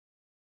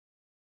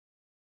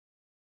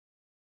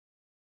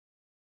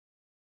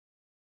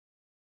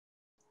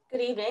Good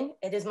evening.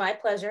 It is my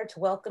pleasure to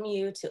welcome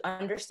you to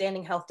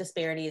Understanding Health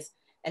Disparities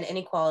and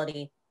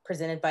Inequality,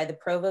 presented by the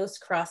Provost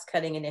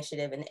Cross-Cutting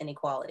Initiative in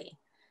Inequality.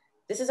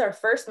 This is our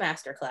first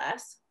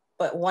masterclass,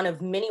 but one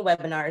of many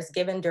webinars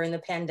given during the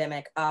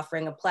pandemic,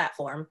 offering a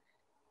platform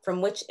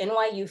from which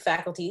NYU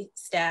faculty,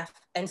 staff,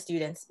 and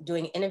students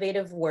doing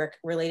innovative work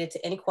related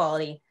to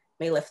inequality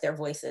may lift their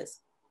voices.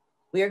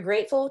 We are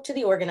grateful to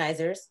the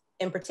organizers.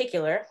 In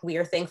particular, we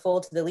are thankful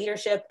to the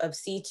leadership of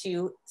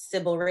C2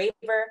 Sybil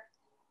Raver,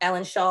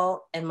 Alan Shaw,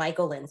 and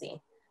Michael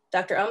Lindsay.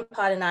 Dr.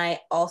 Ompad and I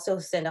also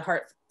send a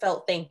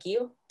heartfelt thank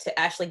you to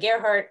Ashley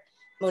Gerhardt,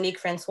 Monique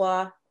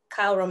Francois,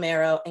 Kyle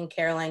Romero, and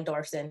Caroline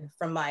Dorson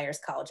from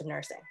Myers College of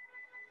Nursing.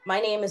 My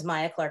name is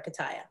Maya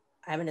Clark-Cutaia.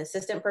 I'm an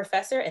assistant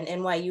professor at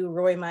NYU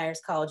Roy Myers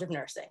College of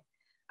Nursing.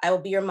 I will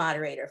be your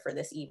moderator for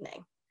this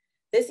evening.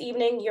 This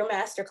evening, your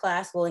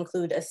masterclass will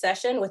include a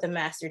session with a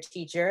master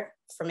teacher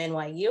from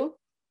NYU.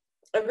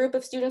 A group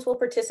of students will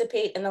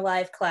participate in the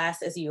live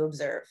class as you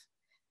observe.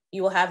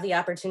 You will have the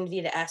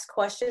opportunity to ask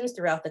questions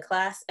throughout the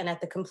class and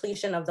at the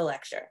completion of the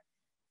lecture.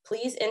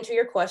 Please enter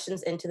your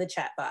questions into the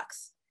chat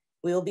box.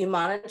 We will be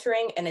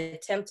monitoring and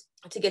attempt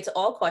to get to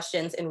all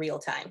questions in real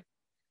time.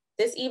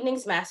 This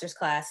evening's master's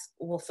class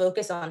will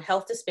focus on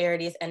health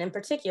disparities and in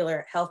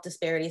particular, health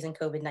disparities in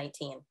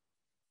COVID-19.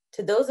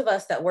 To those of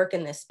us that work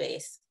in this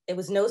space, it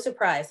was no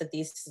surprise that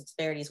these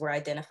disparities were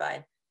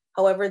identified.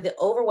 However, the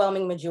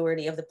overwhelming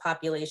majority of the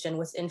population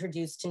was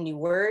introduced to new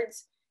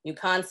words, new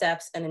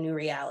concepts, and a new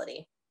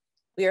reality.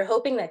 We are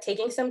hoping that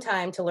taking some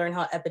time to learn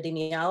how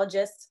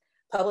epidemiologists,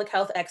 public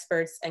health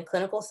experts, and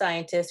clinical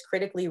scientists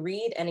critically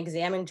read and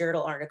examine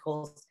journal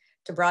articles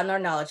to broaden our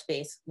knowledge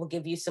base will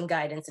give you some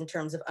guidance in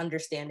terms of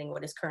understanding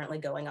what is currently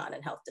going on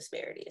in health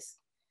disparities.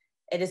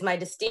 It is my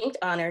distinct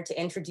honor to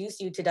introduce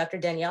you to Dr.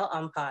 Danielle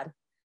Ompad.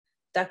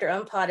 Dr.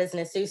 Ompad is an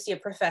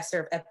associate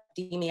professor of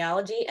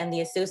epidemiology and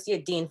the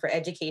associate dean for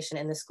education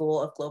in the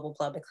School of Global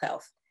Public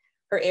Health.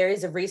 Her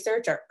areas of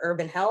research are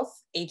urban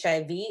health,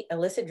 HIV,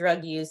 illicit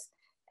drug use,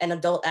 and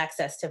adult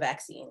access to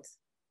vaccines.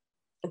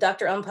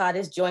 Dr. Ompad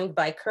is joined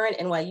by current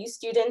NYU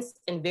students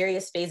in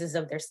various phases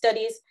of their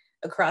studies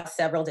across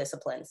several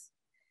disciplines.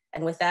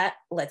 And with that,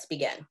 let's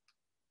begin.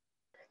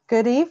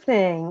 Good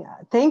evening.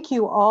 Thank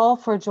you all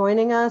for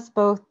joining us,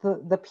 both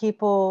the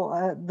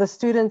people, the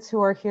students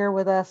who are here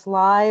with us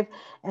live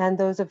and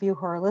those of you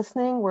who are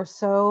listening. We're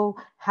so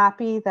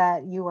happy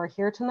that you are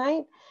here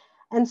tonight.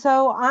 And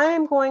so I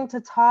am going to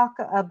talk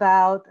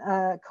about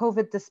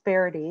COVID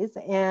disparities,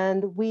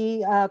 and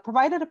we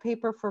provided a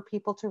paper for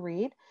people to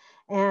read,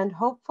 and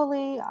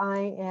hopefully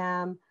I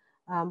am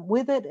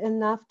with it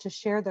enough to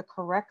share the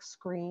correct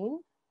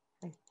screen.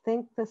 I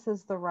think this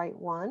is the right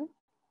one.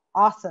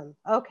 Awesome.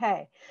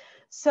 Okay.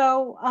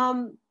 So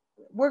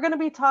we're going to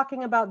be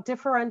talking about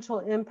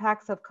differential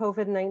impacts of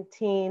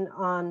COVID-19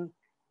 on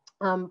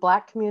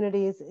Black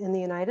communities in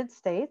the United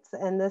States.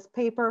 And this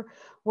paper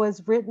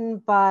was written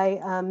by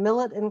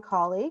Millett and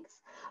colleagues.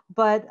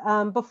 But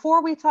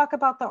before we talk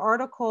about the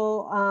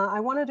article, I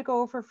wanted to go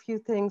over a few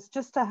things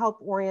just to help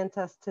orient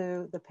us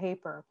to the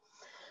paper.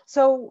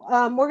 So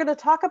we're going to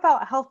talk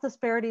about health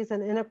disparities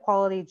and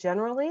inequality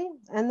generally,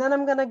 and then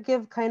I'm going to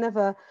give kind of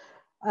a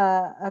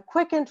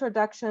quick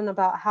introduction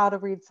about how to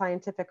read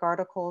scientific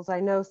articles. I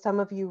know some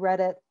of you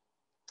read it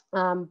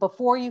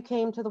before you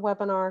came to the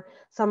webinar.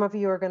 Some of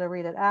you are going to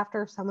read it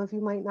after. Some of you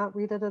might not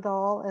read it at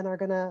all and are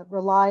going to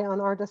rely on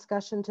our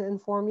discussion to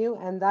inform you,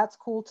 and that's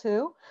cool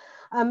too.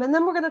 And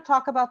then we're going to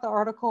talk about the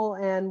article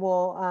and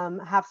we'll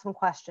have some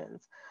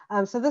questions.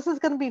 So this is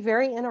going to be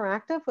very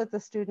interactive with the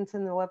students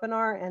in the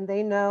webinar, and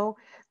they know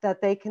that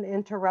they can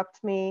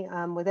interrupt me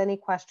with any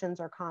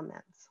questions or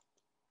comments.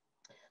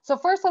 So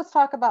first, let's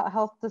talk about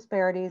health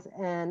disparities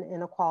and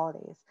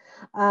inequalities.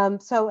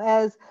 So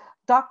as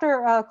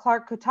Dr.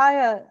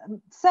 Clark-Cutaia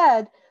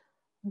said,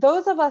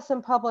 those of us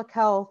in public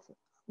health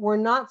were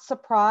not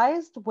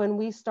surprised when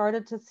we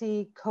started to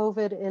see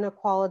COVID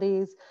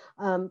inequalities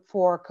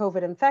for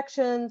COVID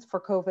infections,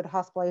 for COVID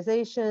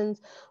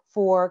hospitalizations,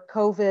 for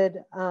COVID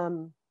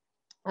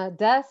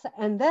deaths.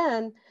 And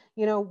then,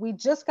 you know, we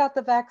just got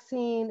the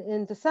vaccine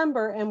in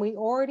December and we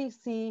already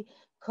see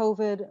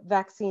COVID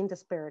vaccine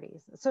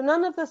disparities. So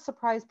none of this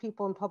surprised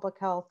people in public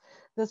health.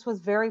 This was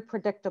very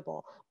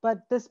predictable,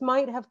 but this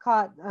might have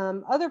caught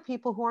other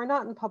people who are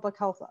not in public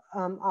health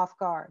off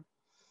guard.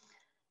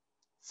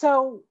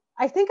 So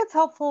I think it's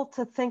helpful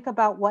to think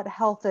about what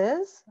health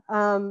is,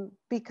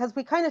 because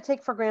we kind of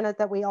take for granted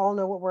that we all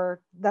know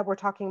that we're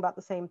talking about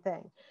the same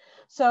thing.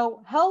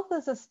 So health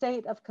is a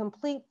state of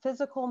complete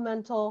physical,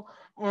 mental,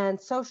 and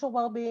social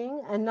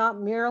well-being, and not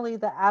merely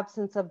the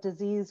absence of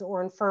disease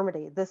or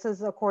infirmity. This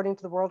is according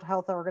to the World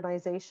Health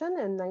Organization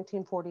in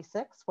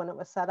 1946 when it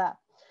was set up.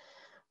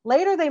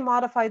 Later, they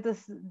modified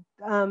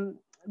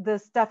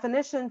this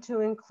definition to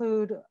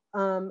include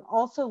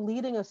also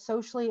leading a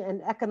socially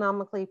and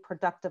economically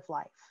productive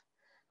life,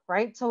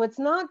 right? So it's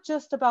not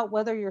just about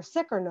whether you're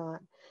sick or not,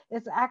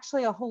 it's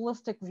actually a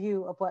holistic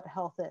view of what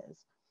health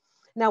is.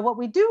 Now, what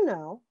we do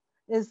know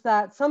is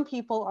that some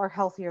people are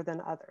healthier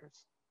than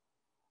others.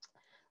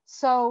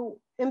 So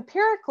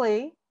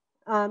empirically,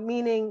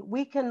 meaning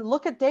we can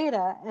look at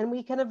data and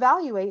we can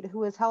evaluate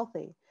who is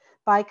healthy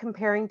by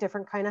comparing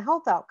different kind of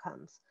health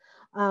outcomes.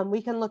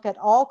 We can look at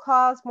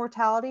all-cause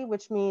mortality,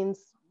 which means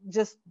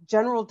just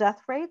general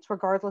death rates,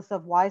 regardless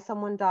of why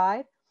someone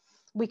died.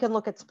 We can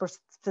look at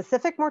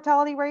specific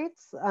mortality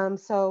rates,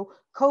 so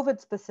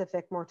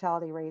COVID-specific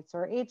mortality rates,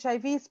 or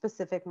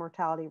HIV-specific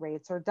mortality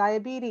rates, or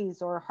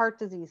diabetes or heart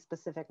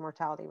disease-specific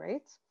mortality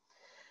rates.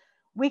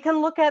 We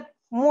can look at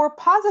more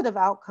positive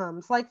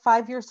outcomes like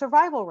 5-year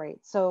survival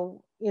rates.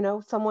 So,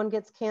 someone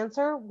gets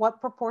cancer,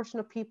 what proportion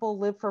of people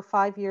live for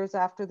 5 years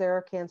after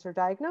their cancer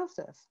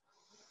diagnosis?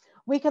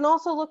 We can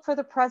also look for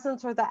the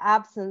presence or the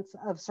absence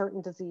of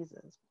certain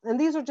diseases. And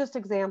these are just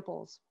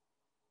examples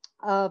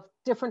of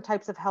different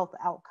types of health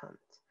outcomes.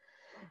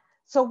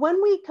 So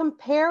when we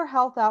compare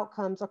health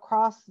outcomes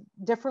across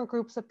different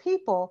groups of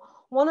people,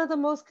 one of the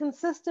most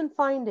consistent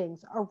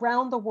findings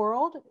around the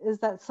world is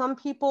that some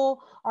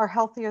people are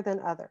healthier than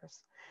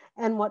others.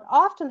 And what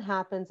often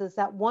happens is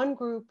that one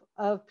group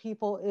of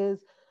people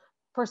is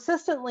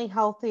persistently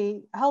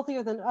healthier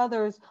than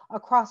others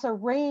across a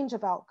range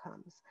of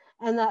outcomes,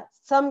 and that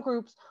some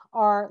groups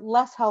are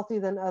less healthy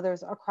than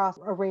others across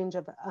a range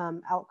of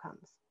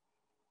outcomes.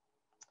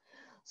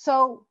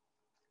 So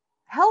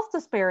health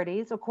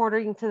disparities,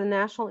 according to the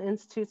National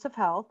Institutes of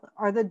Health,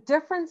 are the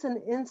difference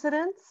in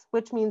incidence,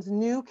 which means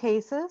new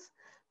cases,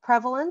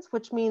 prevalence,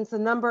 which means the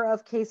number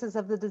of cases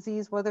of the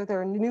disease, whether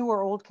they're new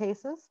or old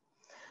cases,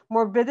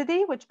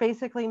 morbidity, which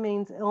basically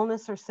means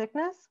illness or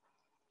sickness,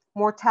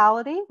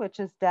 mortality, which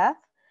is death,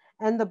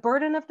 and the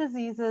burden of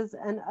diseases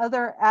and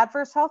other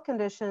adverse health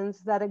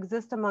conditions that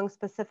exist among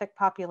specific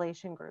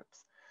population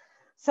groups.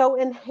 So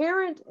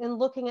inherent in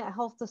looking at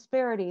health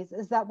disparities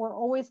is that we're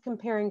always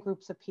comparing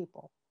groups of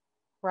people,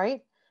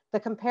 right? The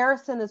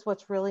comparison is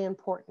what's really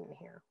important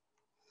here.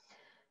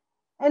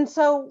 And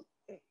so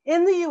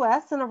in the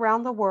US and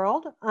around the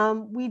world,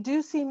 we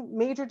do see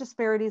major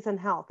disparities in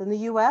health. In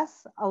the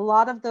US, a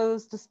lot of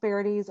those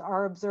disparities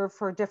are observed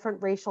for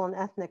different racial and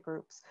ethnic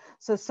groups.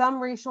 So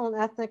some racial and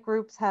ethnic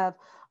groups have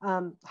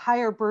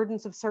higher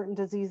burdens of certain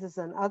diseases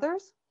than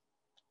others.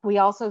 We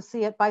also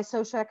see it by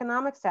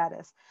socioeconomic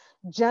status.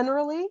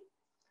 Generally,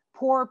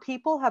 poorer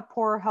people have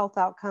poorer health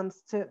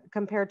outcomes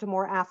compared to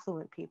more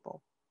affluent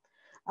people.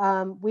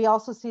 We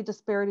also see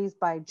disparities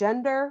by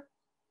gender,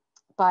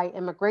 by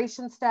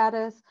immigration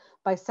status,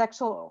 by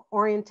sexual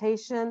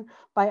orientation,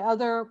 by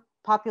other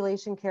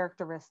population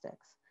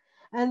characteristics.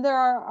 And there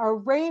are a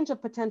range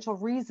of potential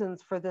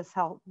reasons for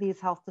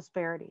these health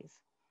disparities.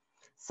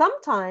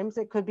 Sometimes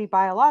it could be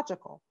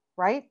biological,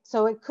 right?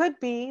 So it could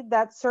be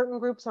that certain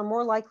groups are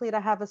more likely to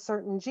have a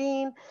certain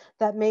gene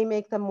that may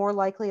make them more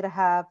likely to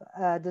have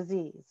a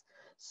disease.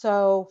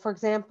 So for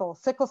example,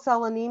 sickle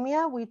cell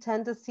anemia, we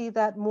tend to see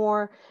that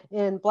more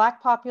in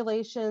Black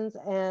populations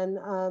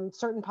and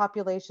certain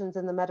populations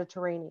in the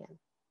Mediterranean,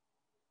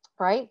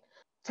 right?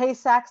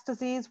 Tay-Sachs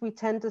disease, we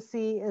tend to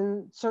see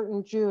in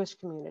certain Jewish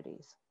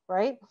communities,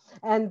 right?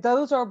 And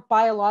those are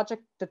biologic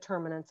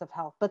determinants of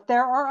health, but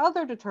there are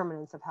other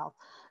determinants of health.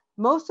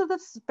 Most of the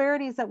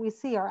disparities that we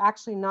see are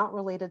actually not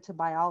related to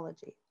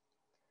biology.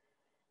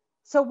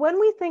 So when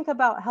we think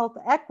about health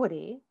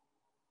equity,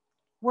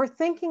 we're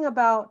thinking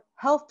about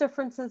health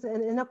differences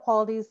and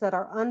inequalities that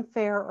are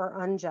unfair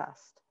or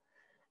unjust.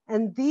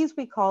 And these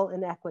we call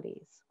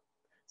inequities.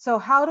 So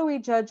how do we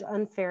judge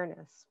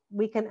unfairness?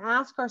 We can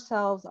ask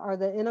ourselves, are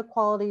the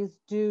inequalities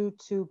due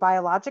to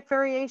biologic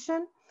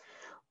variation?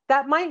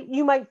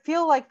 You might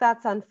feel like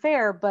that's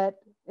unfair, but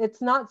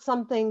it's not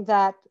something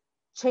that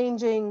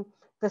changing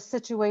the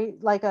situation,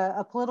 like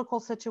a political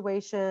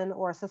situation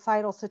or a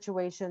societal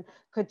situation,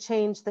 could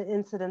change the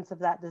incidence of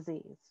that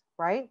disease,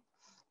 right?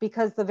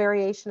 Because the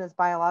variation is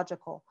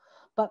biological.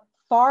 But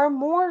far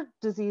more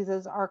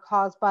diseases are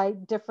caused by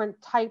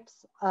different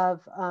types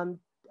of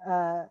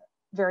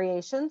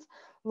variations,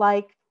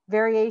 like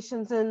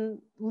variations in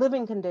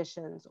living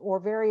conditions or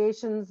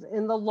variations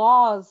in the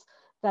laws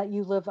that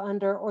you live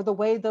under, or the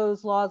way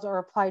those laws are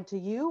applied to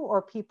you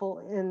or people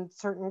in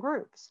certain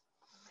groups.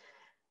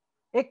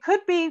 It could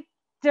be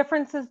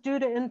differences due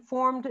to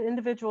informed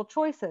individual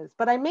choices,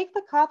 but I make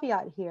the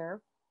caveat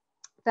here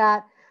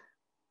that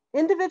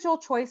individual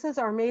choices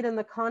are made in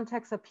the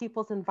context of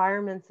people's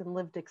environments and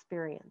lived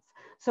experience.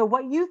 So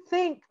what you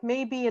think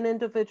may be an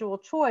individual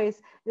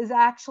choice is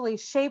actually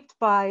shaped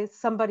by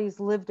somebody's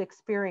lived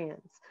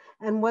experience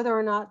and whether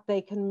or not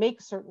they can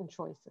make certain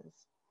choices.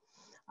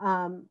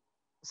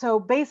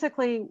 So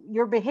basically,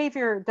 your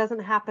behavior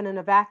doesn't happen in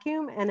a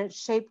vacuum, and it's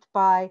shaped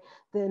by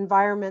the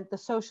environment, the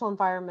social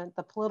environment,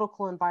 the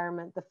political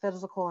environment, the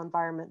physical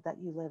environment that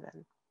you live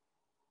in.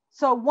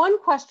 So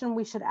one question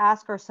we should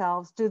ask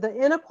ourselves, do the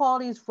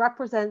inequalities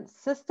represent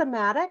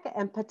systematic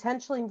and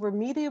potentially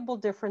remediable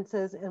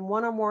differences in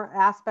one or more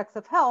aspects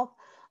of health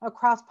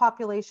across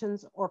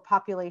populations or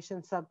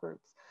population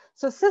subgroups?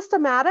 So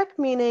systematic,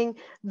 meaning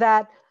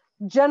that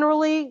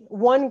generally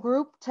one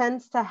group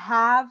tends to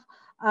have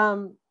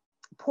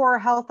poor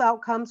health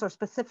outcomes or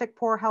specific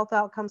poor health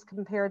outcomes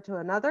compared to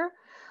another,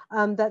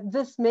 that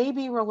this may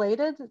be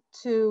related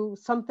to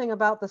something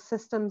about the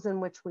systems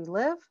in which we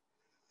live,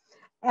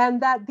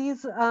 and that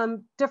these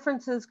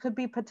differences could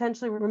be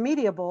potentially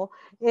remediable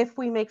if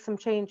we make some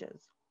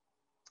changes.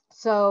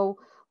 So,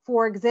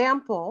 for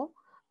example,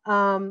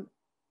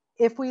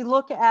 if we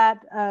look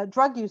at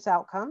drug use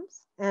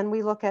outcomes and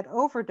we look at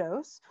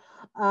overdose,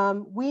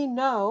 we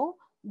know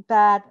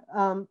that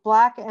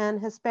Black and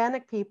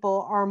Hispanic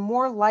people are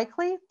more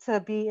likely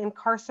to be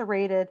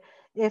incarcerated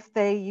if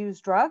they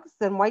use drugs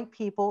than white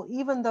people,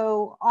 even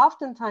though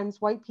oftentimes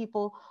white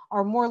people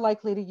are more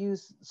likely to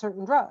use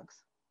certain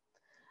drugs.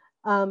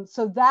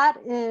 So that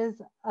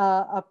is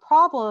a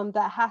problem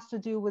that has to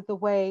do with the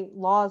way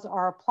laws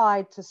are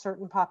applied to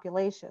certain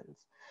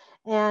populations.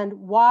 And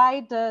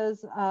why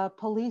does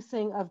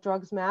policing of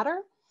drugs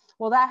matter?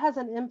 Well, that has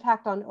an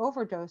impact on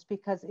overdose,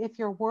 because if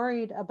you're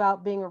worried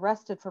about being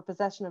arrested for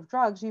possession of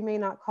drugs, you may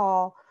not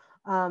call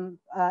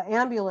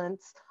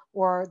ambulance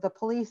or the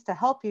police to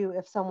help you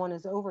if someone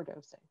is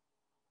overdosing,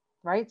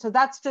 right? So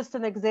that's just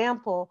an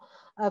example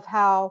of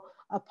how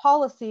a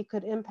policy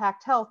could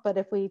impact health, but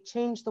if we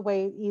change the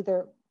way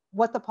either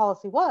what the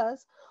policy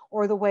was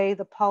or the way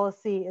the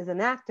policy is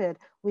enacted,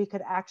 we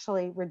could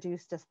actually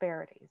reduce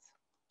disparities.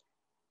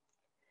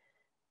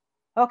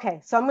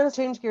 Okay, so I'm going to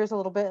change gears a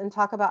little bit and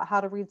talk about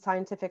how to read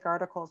scientific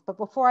articles. But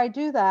before I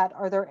do that,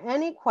 are there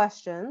any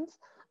questions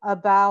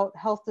about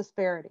health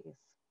disparities?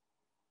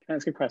 Can I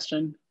ask a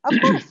question?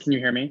 Of course. Can you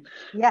hear me?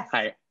 Yes.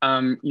 Hi.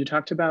 You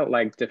talked about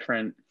like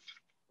different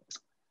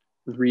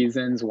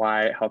reasons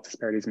why health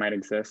disparities might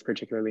exist,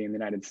 particularly in the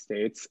United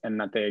States, and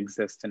that they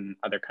exist in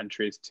other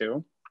countries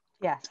too.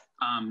 Yes.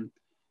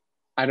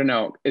 I don't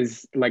know,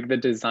 is like the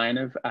design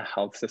of a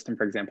health system,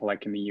 for example,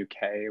 like in the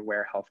UK,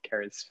 where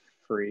healthcare is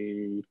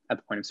free at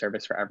the point of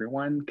service for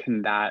everyone,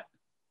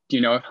 do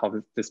you know if health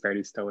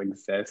disparities still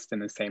exist in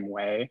the same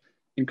way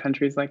in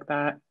countries like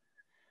that?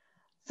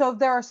 So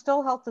there are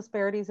still health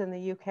disparities in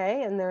the UK,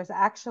 and there's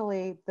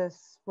actually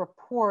this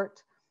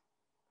report,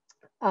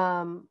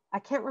 I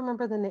can't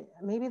remember the name,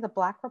 maybe the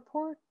Black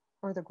Report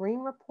or the Green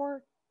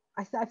Report.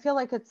 I feel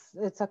like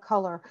it's a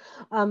color,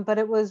 but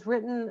it was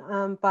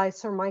written by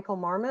Sir Michael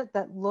Marmot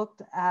that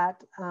looked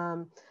at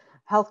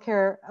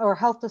healthcare or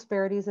health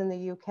disparities in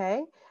the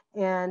UK.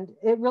 And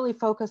it really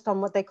focused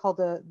on what they call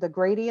the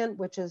gradient,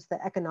 which is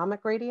the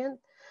economic gradient.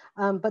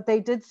 But they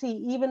did see,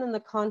 even in the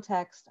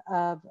context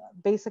of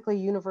basically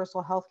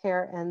universal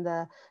healthcare and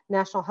the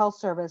National Health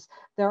Service,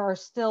 there are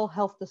still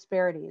health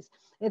disparities.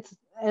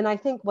 And I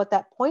think what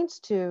that points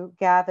to,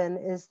 Gavin,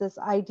 is this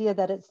idea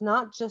that it's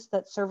not just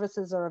that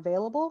services are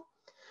available,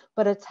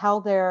 but it's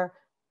how they're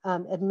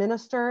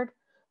administered,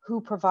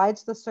 who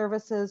provides the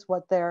services,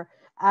 what their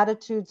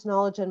attitudes,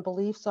 knowledge, and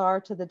beliefs are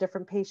to the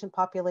different patient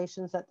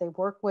populations that they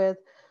work with,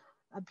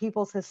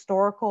 people's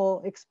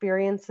historical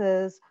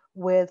experiences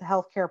with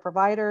healthcare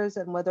providers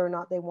and whether or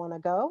not they want to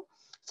go.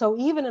 So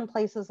even in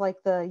places like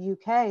the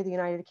UK, the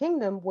United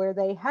Kingdom, where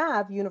they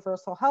have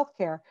universal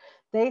healthcare,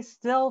 they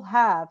still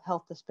have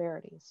health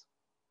disparities.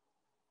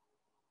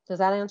 Does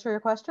that answer your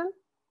question?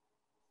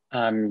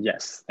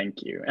 Yes,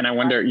 thank you. And I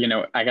wonder,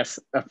 I guess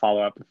a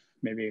follow-up,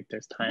 maybe if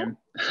there's time,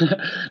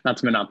 not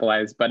to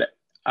monopolize, but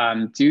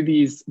do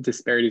these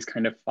disparities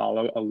kind of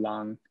follow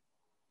along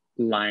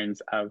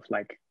lines of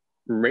like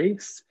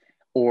race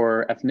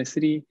or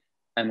ethnicity?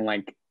 And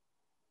like,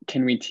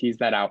 can we tease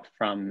that out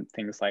from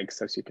things like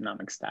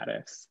socioeconomic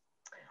status?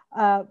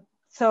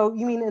 So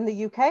you mean in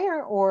the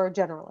UK or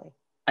generally?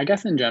 I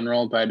guess in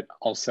general, but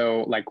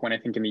also like when I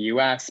think in the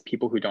US,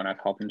 people who don't have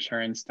health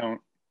insurance don't,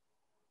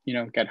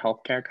 get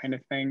healthcare kind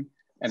of thing.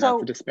 And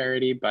that's a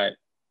disparity, but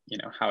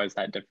how is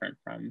that different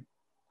from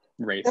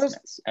race and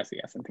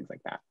SES and things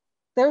like that?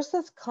 There's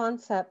this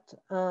concept,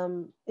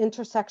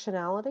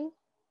 intersectionality.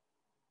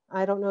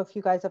 I don't know if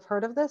you guys have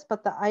heard of this,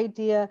 but the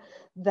idea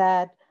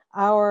that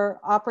our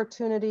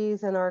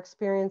opportunities and our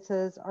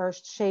experiences are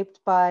shaped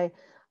by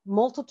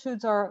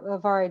multitudes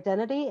of our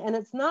identity. And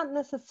it's not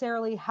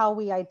necessarily how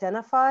we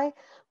identify,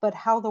 but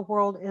how the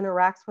world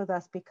interacts with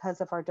us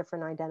because of our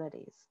different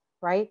identities,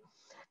 right?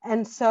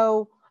 And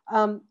so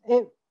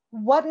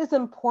what is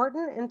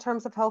important in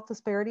terms of health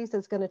disparities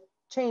is going to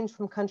change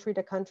from country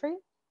to country.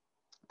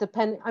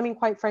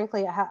 Quite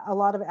frankly, a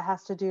lot of it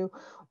has to do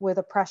with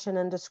oppression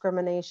and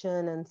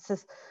discrimination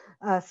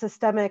and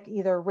systemic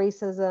either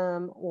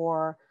racism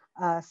or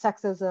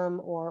sexism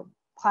or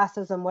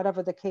classism,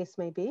 whatever the case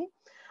may be.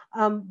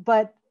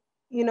 But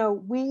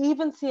we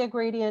even see a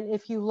gradient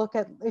if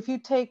you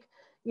take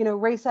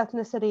race,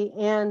 ethnicity,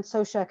 and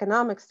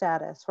socioeconomic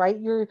status, right?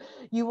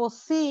 You will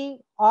see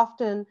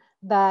often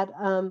that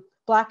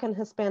Black and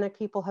Hispanic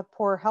people have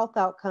poor health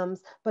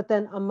outcomes, but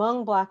then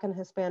among Black and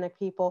Hispanic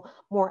people,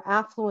 more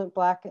affluent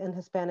Black and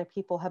Hispanic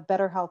people have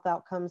better health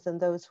outcomes than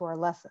those who are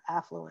less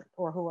affluent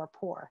or who are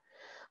poor.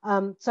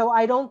 So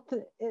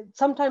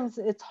sometimes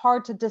it's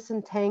hard to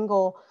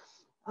disentangle,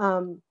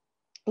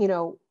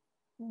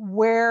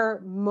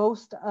 where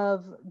most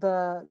of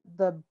the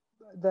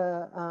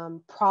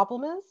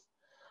problem is.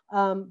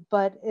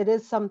 but it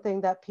is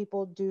something that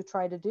people do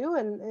try to do,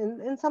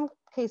 and in some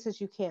cases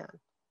you can.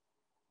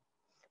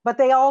 But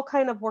they all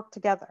kind of work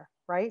together,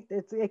 right?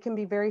 It can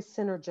be very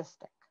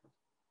synergistic.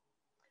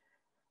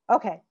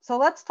 Okay, so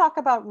let's talk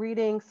about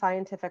reading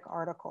scientific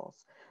articles.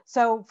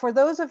 So for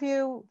those of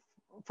you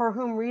for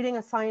whom reading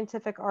a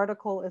scientific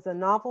article is a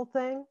novel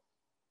thing,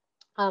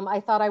 I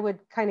thought I would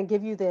kind of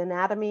give you the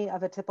anatomy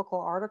of a typical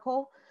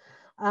article.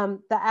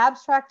 The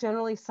abstract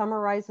generally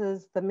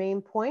summarizes the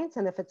main points,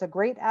 and if it's a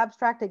great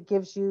abstract, it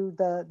gives you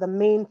the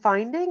main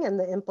finding and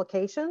the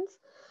implications.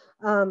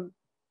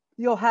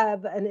 You'll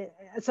have,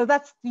 so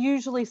that's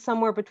usually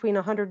somewhere between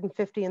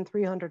 150 and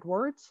 300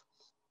 words.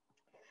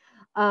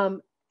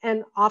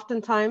 And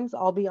oftentimes,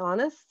 I'll be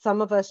honest,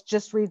 some of us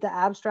just read the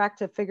abstract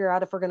to figure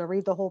out if we're going to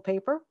read the whole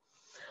paper.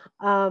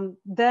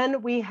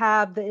 Then we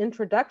have the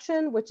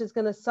introduction, which is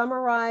going to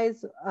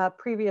summarize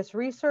previous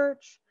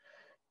research,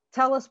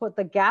 tell us what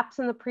the gaps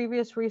in the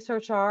previous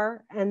research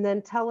are, and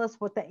then tell us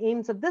what the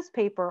aims of this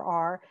paper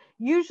are.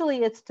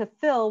 Usually it's to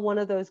fill one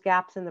of those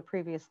gaps in the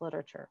previous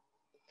literature.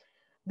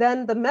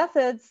 Then the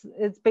methods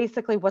is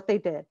basically what they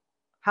did,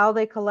 how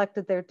they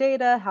collected their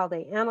data, how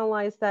they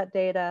analyzed that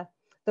data.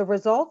 The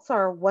results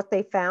are what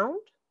they found.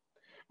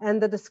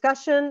 And the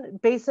discussion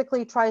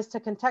basically tries to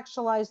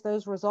contextualize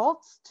those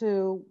results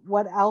to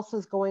what else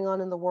is going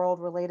on in the world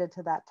related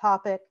to that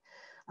topic,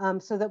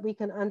 so that we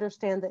can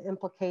understand the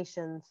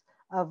implications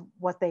of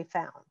what they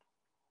found.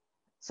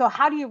 So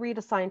how do you read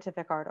a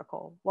scientific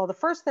article? Well, the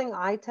first thing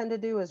I tend to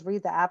do is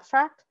read the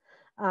abstract.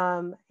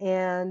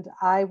 And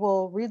I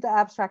will read the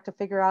abstract to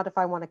figure out if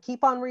I want to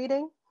keep on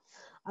reading.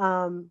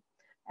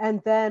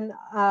 And then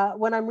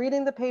when I'm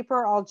reading the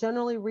paper, I'll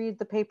generally read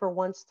the paper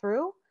once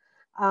through.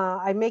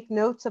 I make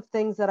notes of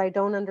things that I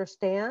don't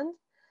understand.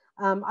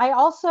 I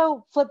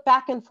also flip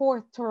back and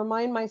forth to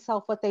remind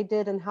myself what they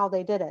did and how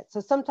they did it.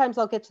 So sometimes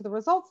I'll get to the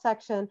results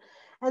section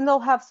and they'll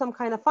have some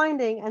kind of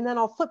finding, and then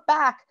I'll flip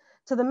back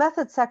to the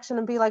method section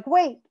and be like,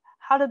 wait,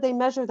 how did they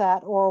measure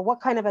that? Or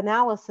what kind of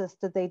analysis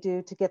did they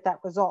do to get that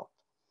result?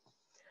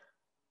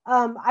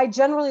 I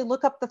generally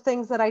look up the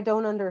things that I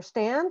don't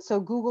understand. So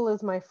Google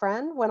is my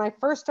friend. When I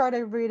first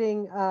started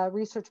reading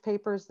research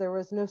papers, there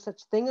was no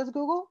such thing as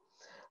Google.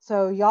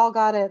 So y'all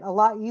got it a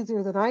lot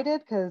easier than I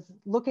did, because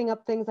looking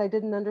up things I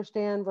didn't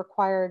understand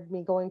required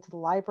me going to the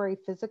library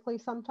physically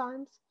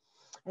sometimes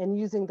and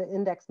using the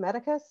Index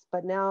Medicus,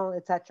 but now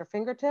it's at your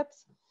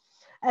fingertips.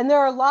 And there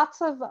are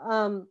lots of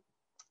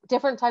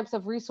different types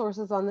of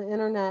resources on the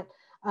internet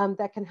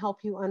that can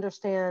help you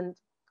understand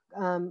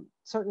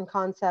certain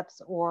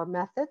concepts or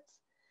methods.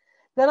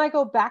 Then I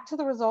go back to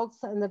the results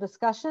and the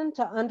discussion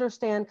to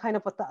understand kind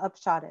of what the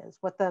upshot is,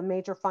 what the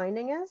major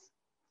finding is.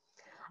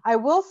 I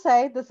will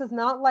say this is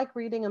not like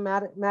reading a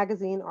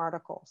magazine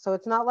article. So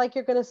it's not like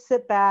you're going to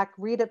sit back,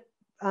 read it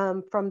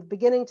from the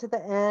beginning to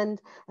the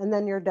end, and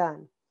then you're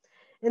done.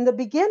 In the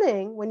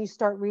beginning, when you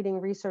start reading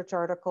research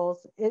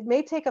articles, it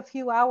may take a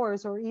few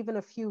hours or even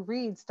a few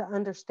reads to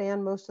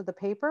understand most of the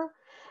paper.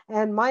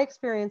 And my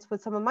experience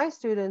with some of my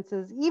students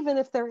is, even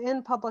if they're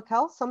in public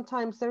health,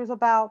 sometimes there's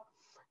about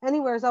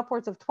anywhere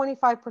upwards of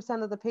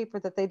 25% of the paper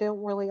that they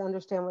don't really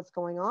understand what's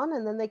going on.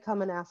 And then they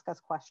come and ask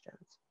us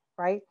questions,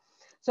 right?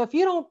 So if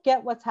you don't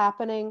get what's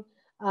happening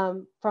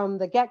from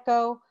the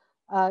get-go,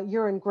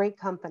 you're in great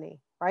company,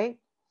 right?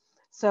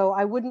 So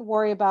I wouldn't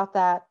worry about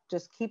that.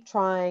 Just keep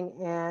trying,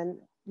 and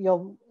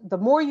the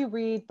more you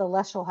read, the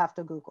less you'll have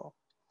to Google.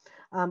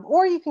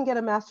 Or you can get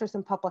a master's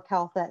in public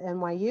health at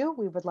NYU.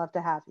 We would love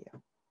to have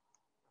you.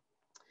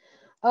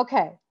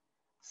 Okay,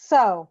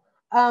 so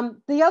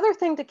the other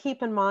thing to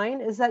keep in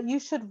mind is that you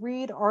should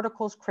read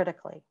articles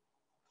critically.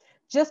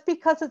 Just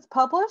because it's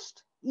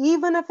published,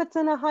 even if it's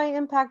in a high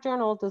impact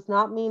journal, does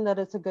not mean that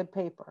it's a good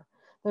paper.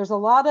 There's a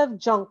lot of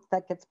junk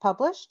that gets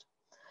published.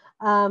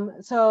 And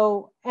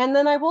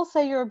then I will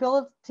say your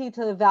ability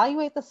to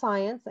evaluate the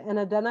science and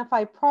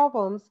identify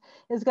problems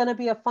is going to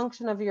be a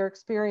function of your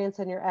experience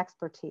and your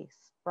expertise,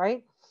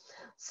 right?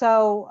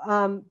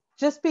 So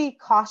just be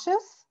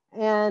cautious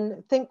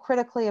and think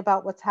critically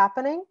about what's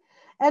happening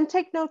and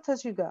take notes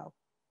as you go.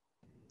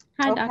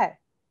 Hi, okay. Dr.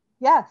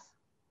 Yes.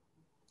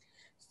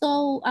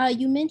 So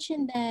you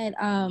mentioned that,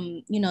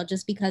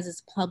 just because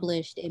it's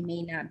published, it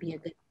may not be a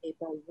good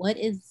paper. What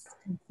is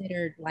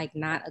considered like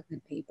not a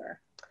good paper?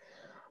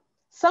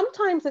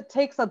 Sometimes it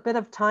takes a bit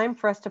of time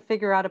for us to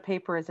figure out a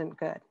paper isn't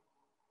good,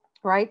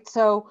 right?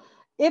 So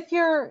if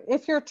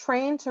you're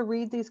trained to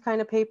read these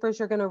kind of papers,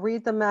 you're going to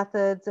read the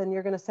methods and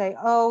you're going to say,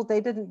 oh, they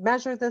didn't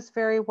measure this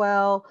very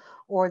well,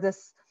 or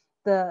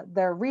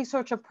their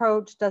research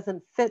approach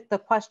doesn't fit the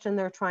question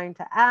they're trying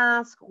to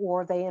ask,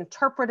 or they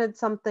interpreted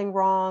something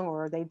wrong,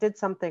 or they did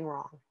something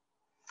wrong.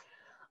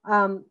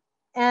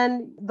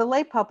 And the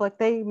lay public,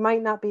 they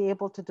might not be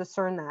able to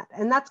discern that.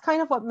 And that's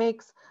kind of what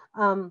makes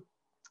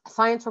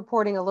science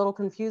reporting a little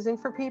confusing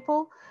for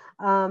people,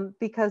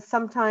 because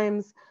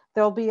sometimes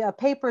there'll be a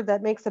paper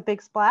that makes a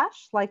big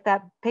splash, like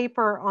that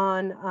paper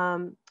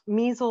on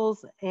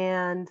measles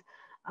and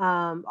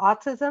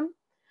autism.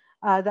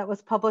 that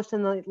was published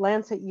in the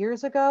Lancet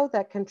years ago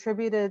that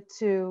contributed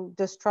to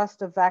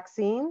distrust of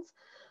vaccines.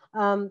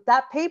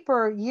 That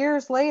paper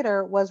years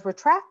later was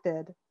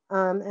retracted,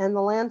 and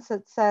the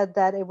Lancet said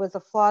that it was a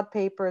flawed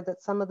paper,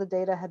 that some of the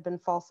data had been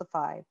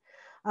falsified.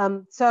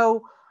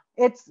 So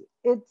it's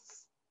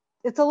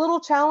a little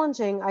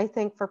challenging, I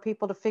think, for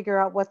people to figure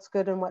out what's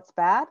good and what's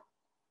bad.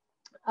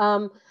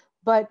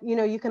 But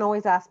you can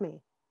always ask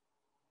me,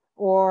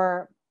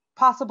 or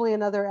possibly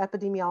another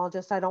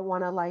epidemiologist. I don't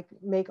want to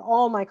make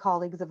all my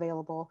colleagues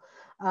available,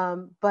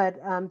 but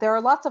there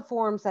are lots of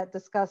forums that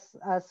discuss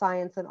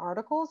science and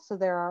articles. So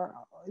there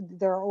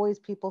are always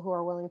people who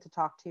are willing to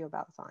talk to you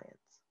about science.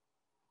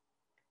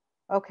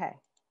 Okay,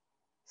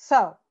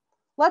 so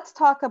let's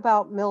talk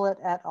about Millett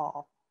et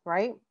al.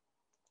 Right?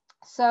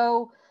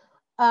 So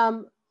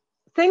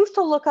things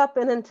to look up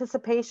in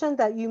anticipation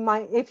that you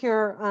might, if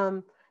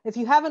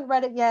you haven't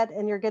read it yet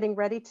and you're getting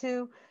ready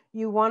to,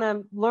 you want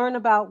to learn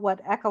about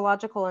what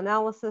ecological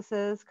analysis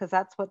is, because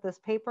that's what this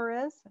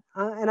paper is.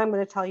 And I'm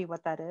going to tell you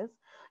what that is.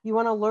 You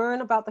want to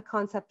learn about the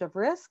concept of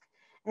risk.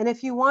 And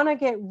if you want to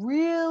get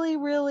really,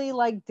 really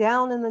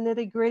down in the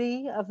nitty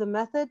gritty of the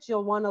methods,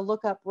 you'll want to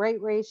look up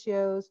rate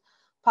ratios,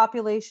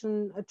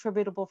 population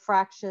attributable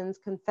fractions,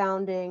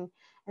 confounding,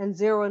 and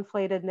zero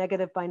inflated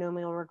negative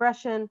binomial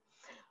regression,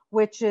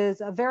 which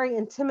is a very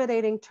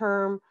intimidating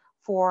term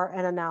for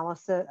an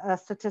analysis, a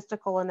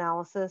statistical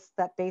analysis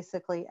that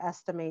basically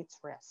estimates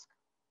risk.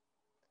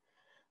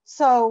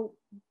 So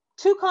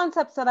 2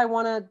 concepts that I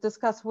want to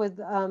discuss with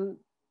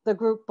the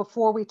group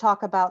before we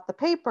talk about the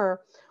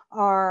paper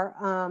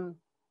are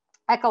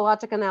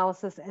ecologic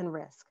analysis and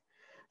risk.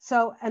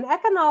 So an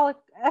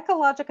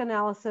ecologic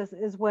analysis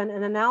is when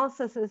an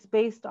analysis is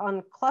based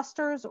on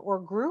clusters or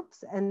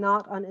groups and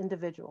not on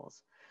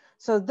individuals.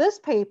 So this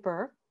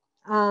paper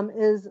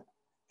is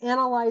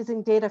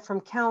analyzing data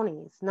from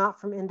counties, not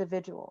from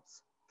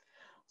individuals.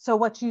 So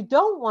what you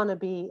don't want to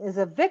be is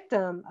a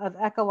victim of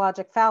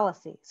ecologic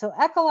fallacy. So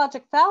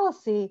ecologic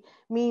fallacy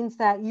means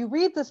that you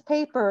read this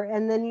paper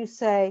and then you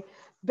say,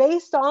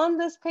 based on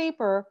this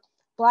paper,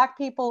 Black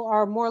people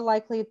are more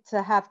likely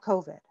to have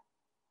COVID,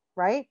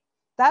 right?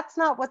 That's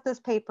not what this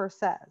paper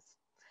says.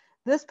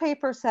 This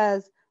paper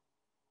says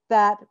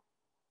that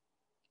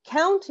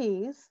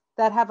counties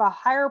that have a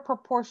higher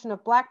proportion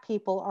of Black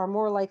people are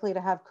more likely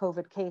to have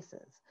COVID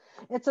cases.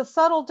 It's a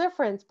subtle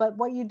difference, but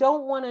what you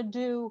don't want to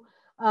do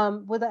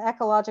with an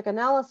ecologic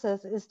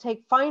analysis is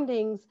take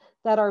findings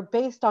that are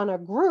based on a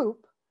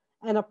group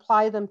and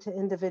apply them to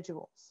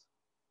individuals,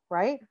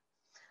 right?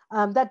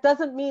 That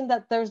doesn't mean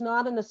that there's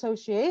not an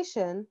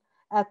association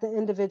at the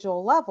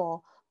individual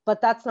level, but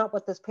that's not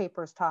what this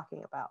paper is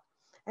talking about.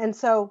 And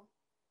so,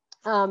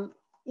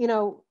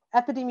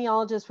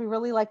 epidemiologists, we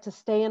really like to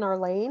stay in our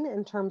lane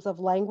in terms of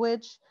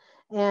language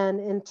and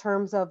in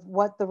terms of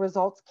what the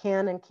results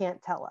can and can't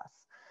tell us.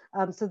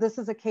 So this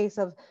is a case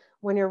of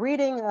when you're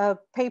reading a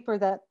paper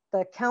that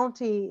the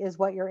county is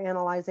what you're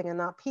analyzing and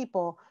not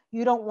people,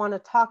 you don't want to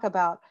talk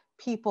about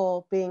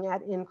people being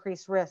at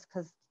increased risk,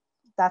 because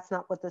that's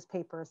not what this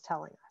paper is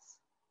telling us.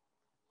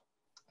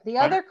 The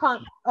other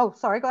oh,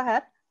 sorry, go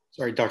ahead.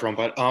 Sorry, Dr.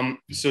 Ompad.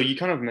 So you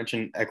kind of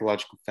mentioned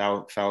ecological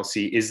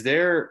fallacy.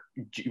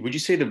 Would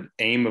you say the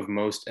aim of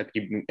most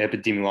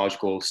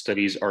epidemiological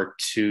studies are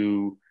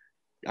to,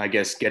 I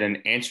guess, get an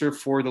answer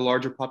for the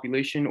larger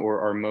population,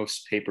 or are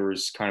most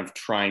papers kind of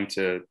trying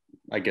to,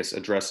 I guess,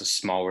 address a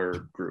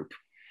smaller group?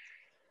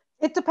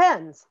 It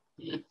depends.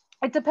 It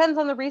depends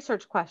on the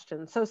research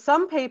question. So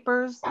some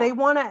papers, they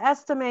want to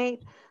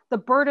estimate the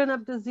burden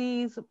of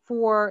disease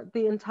for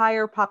the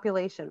entire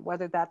population,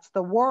 whether that's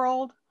the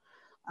world,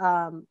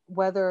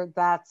 whether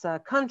that's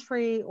a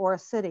country or a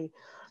city.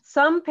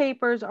 Some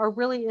papers are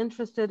really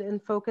interested in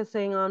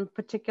focusing on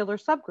particular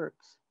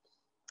subgroups.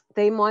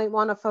 They might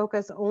want to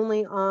focus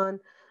only on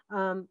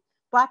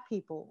Black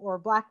people or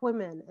Black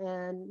women,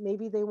 and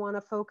maybe they want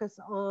to focus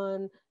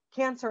on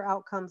cancer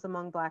outcomes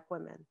among Black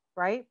women,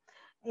 right?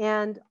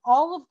 And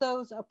all of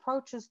those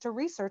approaches to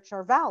research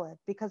are valid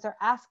because they're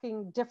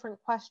asking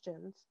different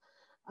questions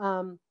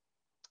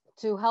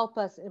to help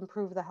us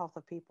improve the health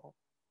of people,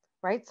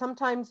 right?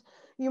 Sometimes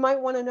you might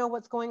want to know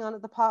what's going on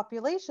at the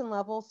population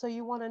level, so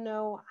you want to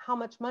know how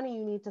much money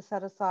you need to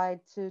set aside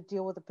to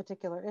deal with a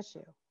particular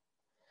issue.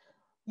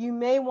 You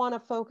may want to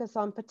focus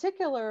on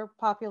particular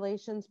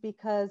populations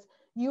because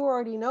you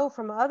already know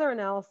from other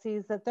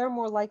analyses that they're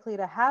more likely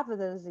to have the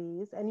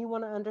disease, and you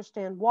want to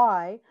understand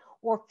why,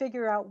 or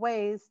figure out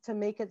ways to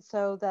make it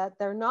so that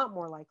they're not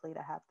more likely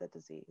to have the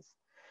disease.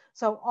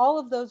 So all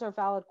of those are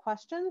valid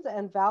questions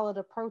and valid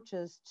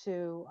approaches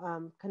to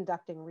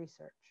conducting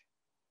research.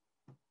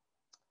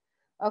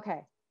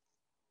 Okay.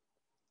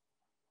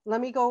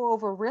 Let me go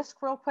over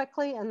risk real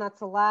quickly, and that's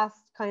the last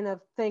kind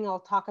of thing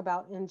I'll talk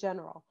about in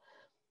general.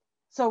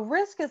 So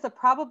risk is the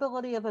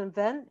probability of an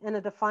event in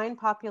a defined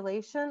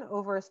population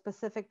over a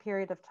specific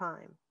period of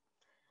time.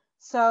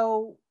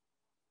 So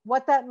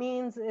what that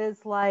means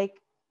is, like,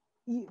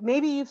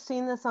 maybe you've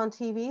seen this on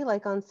TV,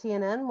 like on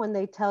CNN, when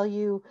they tell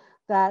you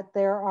that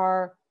there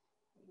are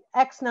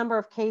X number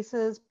of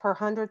cases per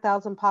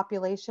 100,000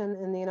 population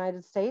in the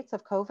United States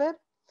of COVID.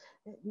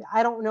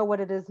 I don't know what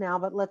it is now,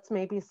 but let's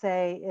maybe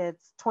say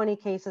it's 20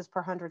 cases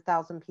per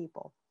 100,000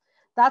 people.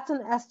 That's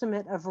an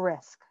estimate of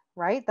risk,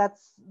 right?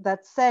 That's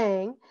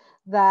saying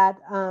that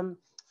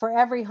for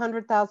every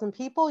 100,000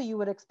 people, you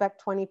would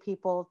expect 20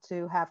 people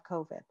to have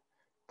COVID.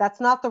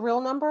 That's not the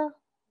real number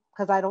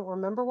because I don't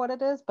remember what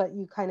it is, but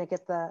you kind of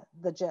get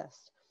the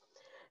gist.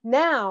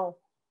 Now,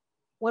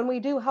 when we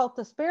do health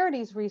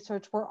disparities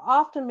research, we're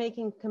often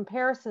making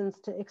comparisons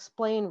to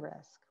explain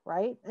risk,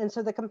 right? And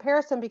so the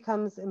comparison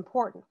becomes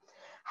important.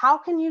 How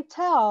can you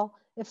tell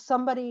if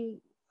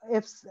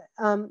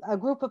a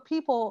group of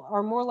people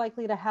are more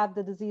likely to have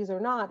the disease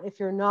or not if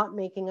you're not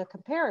making a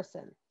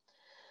comparison?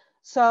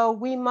 So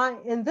we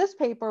might, in this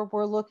paper,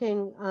 we're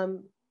looking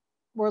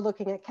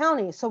at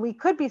counties. So we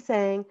could be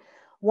saying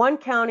one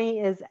county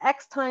is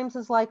X times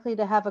as likely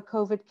to have a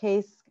COVID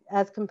case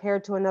as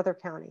compared to another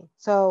county.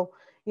 So,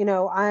 you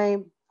know,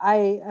 I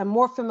am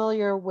more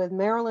familiar with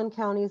Maryland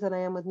counties than I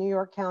am with New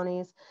York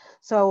counties.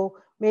 So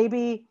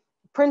maybe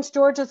Prince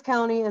George's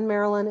County in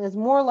Maryland is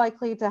more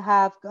likely to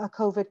have a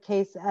COVID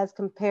case as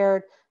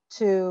compared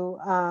to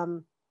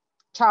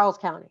Charles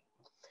County.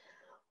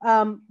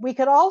 We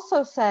could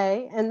also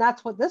say, and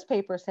that's what this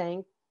paper is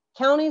saying,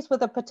 counties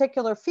with a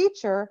particular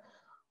feature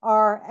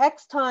are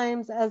X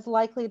times as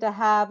likely to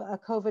have a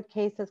COVID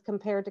case as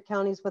compared to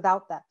counties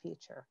without that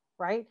feature,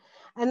 right?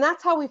 And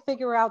that's how we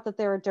figure out that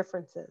there are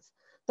differences.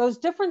 Those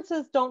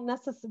differences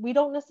we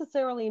don't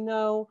necessarily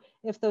know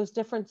if those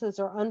differences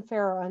are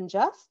unfair or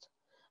unjust,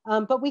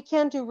 but we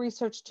can do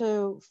research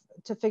to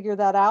figure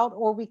that out,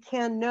 or we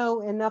can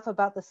know enough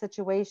about the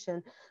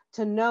situation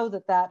to know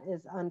that that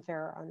is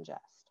unfair or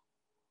unjust.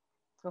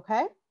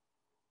 Okay?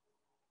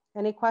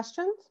 Any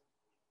questions?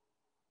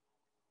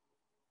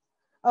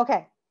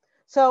 Okay,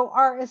 so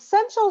our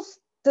essential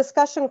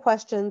discussion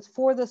questions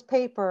for this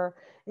paper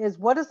is: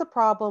 what is the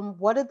problem?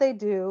 What did they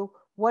do?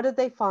 What did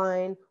they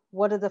find?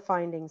 What do the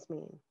findings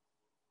mean?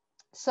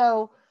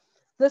 So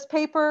this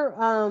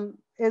paper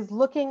is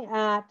looking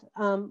at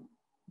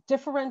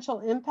differential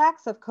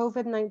impacts of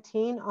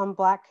COVID-19 on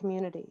Black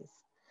communities.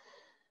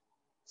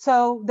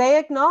 So they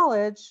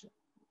acknowledge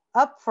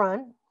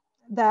upfront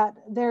that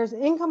there's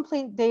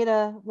incomplete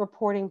data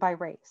reporting by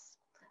race.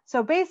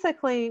 So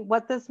basically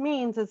what this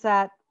means is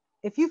that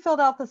if you filled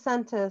out the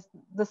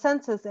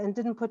census and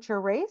didn't put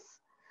your race,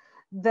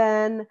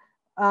 then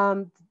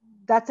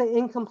that's an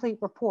incomplete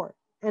report.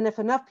 And if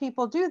enough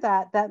people do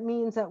that, that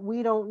means that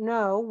we don't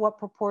know what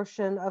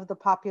proportion of the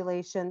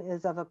population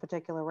is of a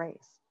particular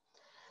race.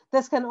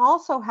 This can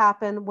also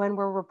happen when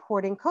we're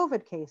reporting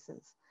COVID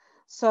cases.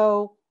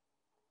 So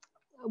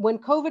when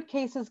COVID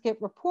cases get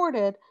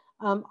reported,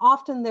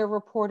 often they're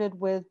reported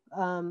with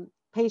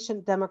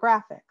patient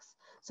demographics.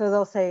 So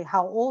they'll say,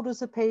 how old is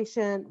the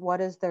patient?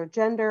 What is their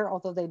gender?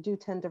 Although they do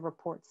tend to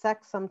report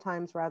sex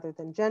sometimes rather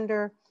than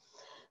gender.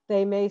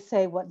 They may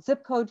say what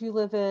zip code you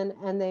live in,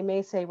 and they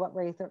may say what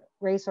race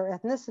or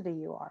ethnicity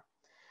you are.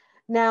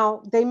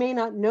 Now, they may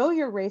not know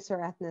your race or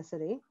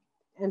ethnicity,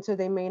 and so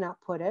they may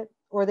not put it,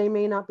 or they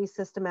may not be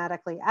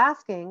systematically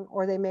asking,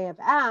 or they may have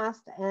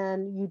asked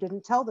and you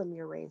didn't tell them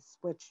your race,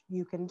 which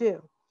you can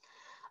do.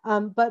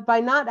 But by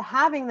not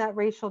having that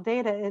racial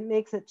data, it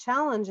makes it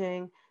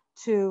challenging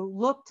to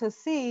look to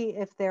see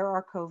if there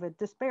are COVID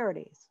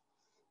disparities.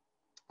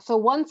 So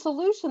one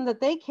solution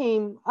that they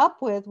came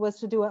up with was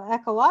to do an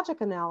ecologic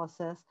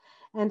analysis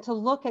and to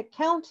look at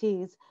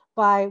counties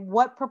by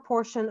what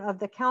proportion of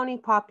the county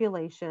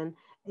population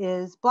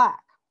is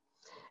Black.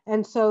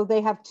 And so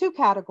they have two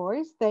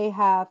categories. They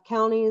have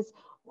counties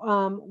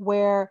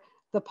where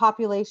the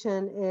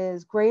population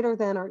is greater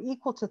than or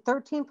equal to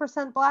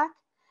 13% Black.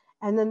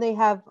 And then they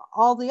have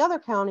all the other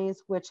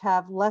counties which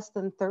have less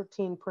than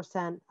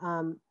 13%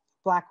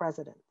 Black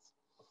residents.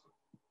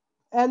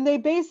 And they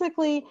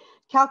basically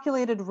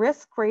calculated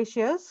risk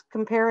ratios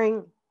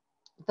comparing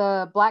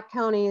the Black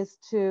counties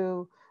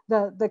to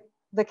the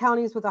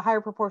counties with a higher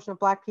proportion of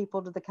Black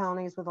people to the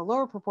counties with a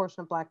lower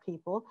proportion of Black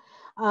people,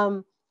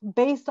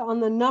 based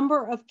on the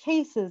number of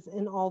cases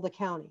in all the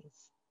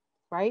counties,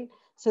 right?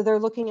 So they're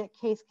looking at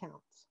case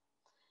counts.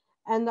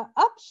 And the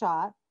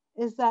upshot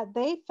is that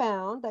they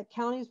found that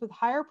counties with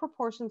higher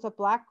proportions of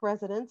Black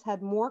residents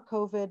had more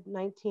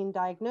COVID-19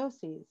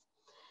 diagnoses.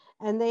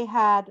 And they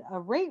had a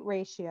rate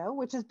ratio,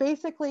 which is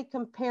basically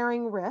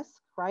comparing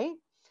risk, right,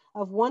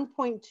 of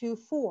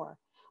 1.24,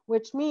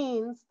 which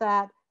means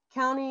that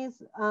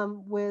counties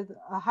with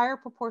a higher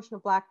proportion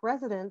of Black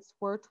residents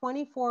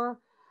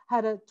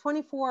had a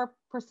 24%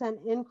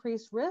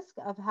 increased risk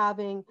of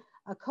having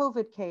a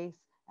COVID case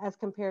as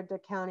compared to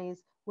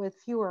counties with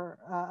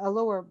a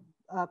lower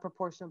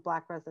proportion of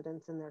Black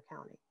residents in their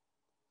county.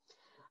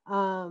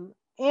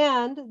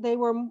 And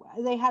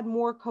they had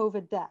more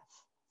COVID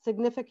deaths,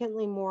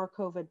 significantly more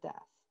COVID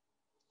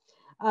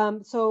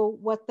deaths. So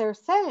what they're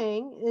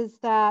saying is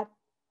that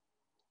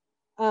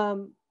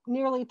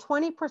nearly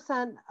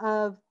 20%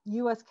 of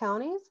US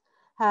counties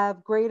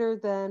have greater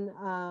than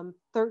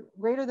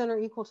or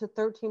equal to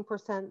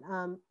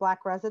 13%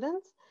 Black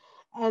residents.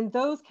 And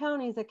those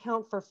counties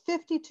account for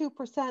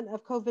 52%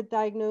 of COVID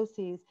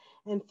diagnoses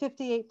and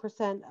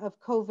 58% of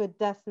COVID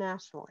deaths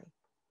nationally.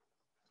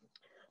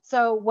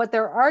 So what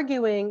they're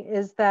arguing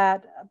is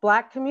that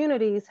Black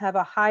communities have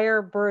a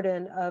higher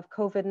burden of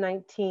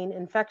COVID-19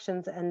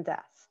 infections and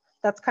deaths.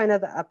 That's kind of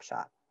the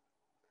upshot.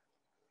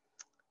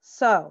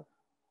 So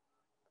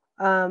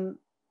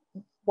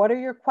what are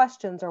your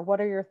questions or what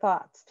are your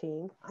thoughts,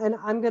 team? And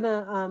I'm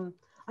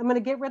gonna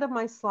get rid of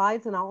my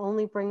slides and I'll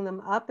only bring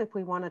them up if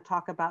we want to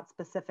talk about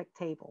specific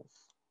tables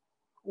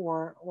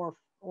or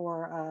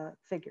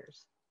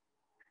figures.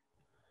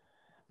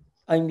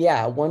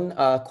 Yeah, one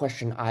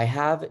question I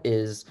have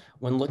is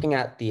when looking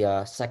at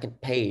the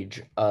second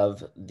page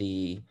of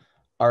the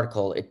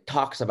article, it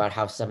talks about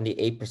how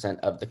 78%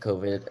 of the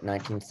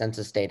COVID-19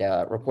 census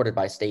data reported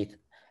by state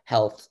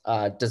health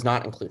does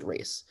not include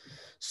race.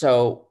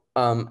 So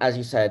as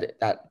you said,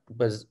 that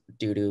was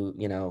due to,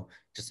 you know,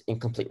 just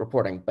incomplete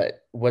reporting,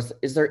 but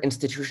is there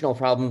institutional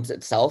problems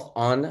itself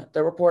on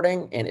the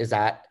reporting? And is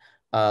that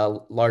a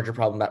larger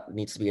problem that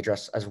needs to be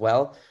addressed as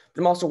well?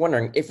 But I'm also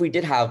wondering if we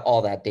did have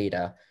all that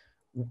data,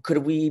 could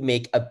we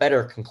make a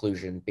better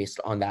conclusion based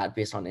on that,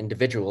 based on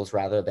individuals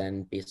rather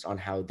than based on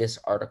how this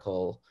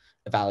article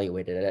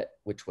evaluated it,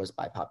 which was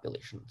by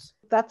populations?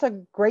 That's a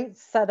great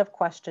set of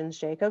questions,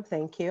 Jacob.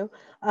 Thank you.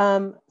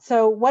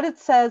 So what it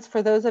says,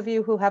 for those of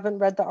you who haven't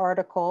read the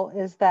article,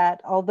 is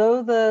that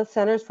although the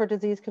Centers for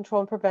Disease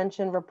Control and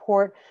Prevention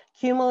report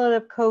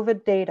cumulative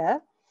COVID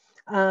data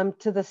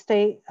to the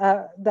state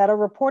that are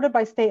reported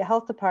by state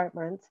health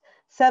departments,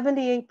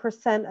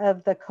 78%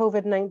 of the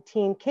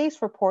COVID-19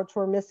 case reports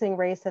were missing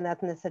race and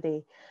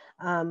ethnicity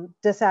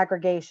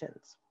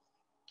disaggregations.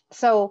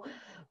 So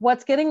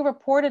what's getting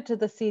reported to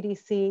the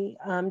CDC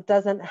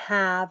doesn't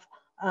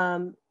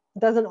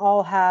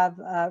all have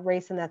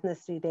race and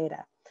ethnicity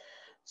data.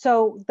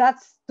 So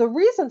that's the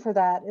reason for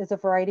that is a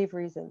variety of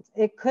reasons.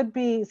 It could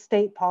be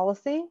state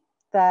policy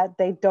that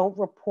they don't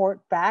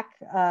report back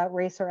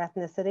race or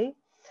ethnicity.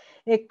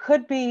 It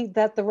could be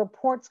that the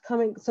reports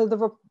coming, so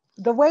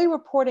the way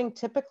reporting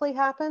typically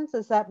happens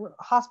is that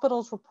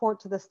hospitals report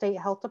to the state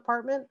health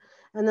department,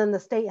 and then the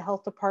state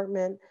health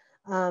department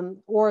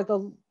or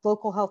the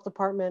local health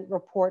department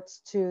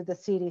reports to the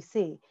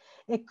CDC.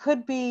 It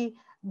could be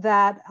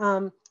that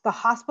the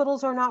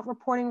hospitals are not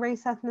reporting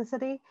race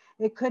ethnicity.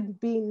 It could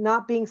be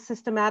not being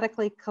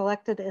systematically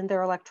collected in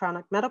their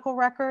electronic medical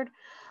record.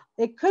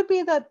 It could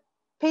be that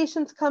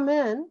patients come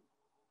in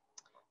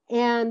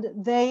and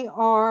they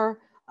are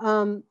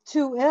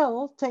too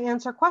ill to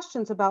answer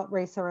questions about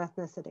race or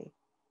ethnicity,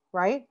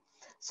 right?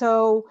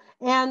 So,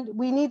 and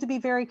we need to be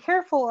very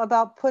careful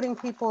about putting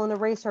people in a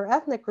race or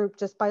ethnic group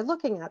just by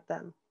looking at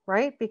them,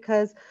 right?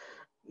 Because,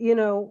 you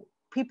know,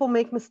 people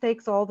make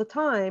mistakes all the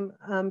time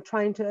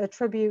trying to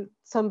attribute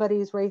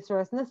somebody's race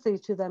or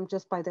ethnicity to them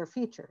just by their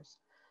features.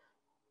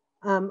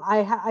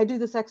 I do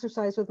this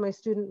exercise with my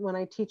student when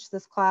I teach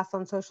this class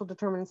on social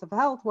determinants of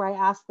health, where I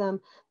ask them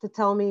to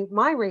tell me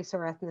my race or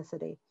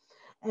ethnicity.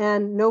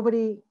 And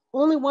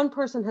only one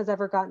person has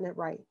ever gotten it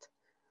right.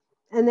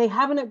 And they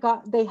haven't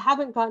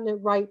gotten it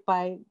right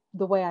by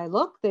the way I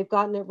look. They've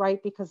gotten it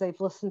right because they've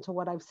listened to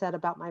what I've said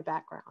about my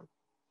background.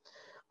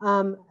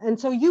 And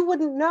so you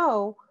wouldn't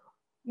know,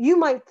 you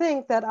might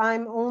think that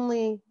I'm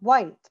only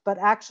white, but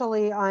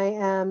actually I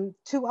am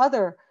two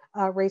other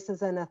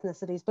races and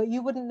ethnicities, but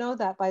you wouldn't know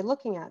that by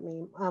looking at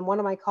me. One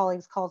of my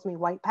colleagues calls me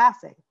white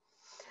passing.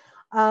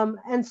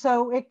 And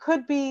so it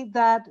could be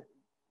that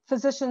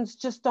physicians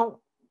just don't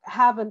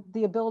have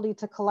the ability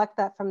to collect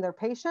that from their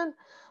patient.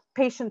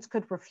 Patients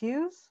could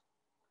refuse.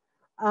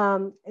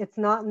 It's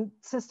not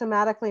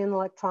systematically in the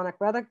electronic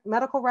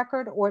medical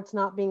record, or it's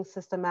not being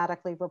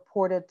systematically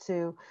reported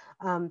to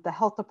the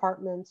health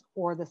departments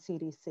or the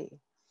CDC.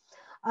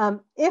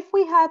 If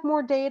we had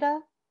more data,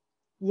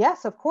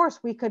 yes, of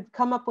course, we could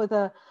come up with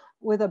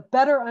a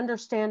better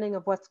understanding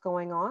of what's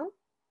going on.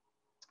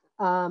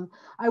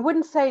 I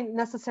wouldn't say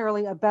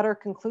necessarily a better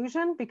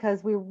conclusion,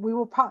 because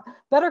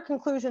better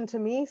conclusion to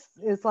me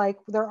is like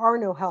there are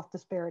no health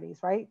disparities,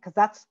 right? Because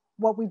that's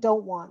what we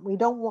don't want.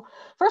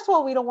 First of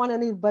all, we don't want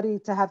anybody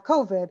to have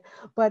COVID,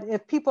 but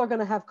if people are going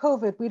to have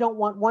COVID, we don't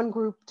want one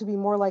group to be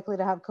more likely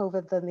to have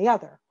COVID than the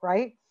other,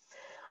 right?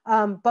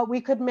 But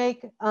we could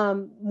make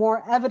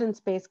more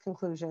evidence-based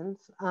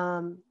conclusions,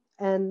 and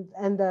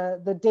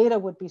the data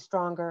would be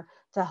stronger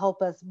to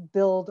help us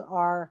build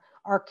our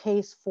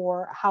case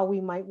for how we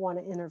might want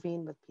to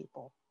intervene with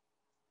people.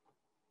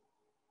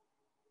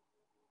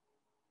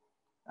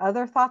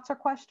 Other thoughts or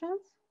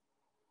questions?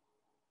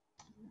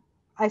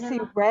 I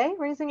see Ray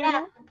raising your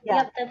hand.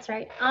 Yeah. Yep, that's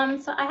right.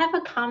 So I have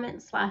a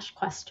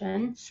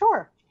comment/question.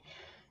 Sure.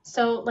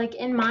 So like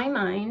in my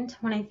mind,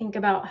 when I think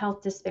about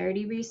health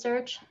disparity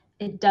research,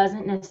 it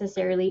doesn't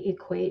necessarily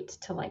equate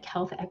to like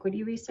health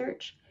equity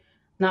research,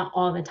 not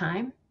all the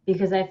time,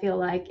 because I feel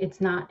like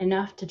it's not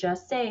enough to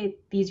just say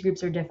these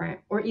groups are different,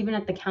 or even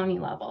at the county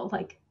level,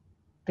 like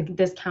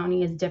this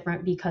county is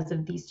different because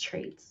of these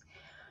traits.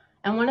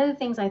 And one of the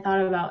things I thought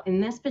about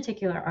in this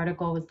particular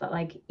article was that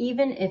like,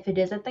 even if it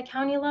is at the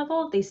county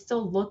level, they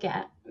still look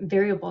at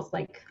variables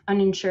like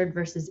uninsured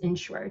versus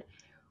insured,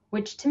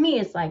 which to me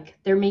is like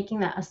they're making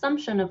that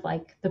assumption of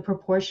like the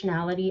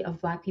proportionality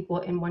of Black people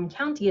in one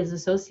county is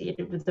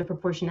associated with the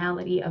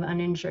proportionality of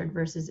uninsured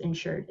versus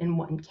insured in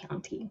one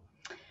county.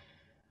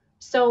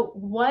 So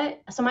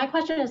my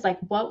question is like,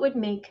 what would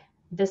make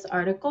this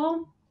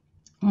article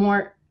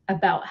more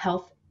about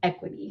health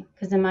equity?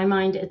 Because in my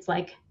mind, it's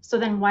like, so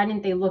then why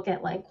didn't they look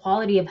at like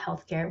quality of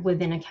healthcare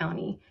within a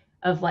county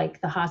of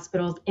like the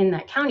hospitals in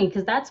that county?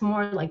 Because that's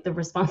more like the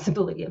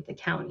responsibility of the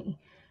county,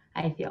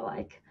 I feel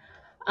like.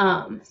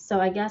 So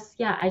I guess,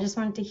 yeah, I just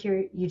wanted to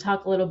hear you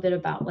talk a little bit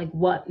about like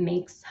what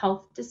makes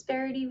health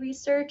disparity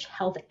research,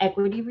 health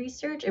equity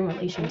research in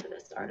relation to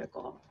this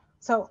article.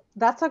 So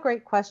that's a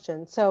great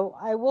question. So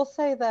I will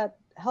say that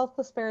health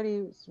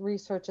disparities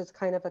research is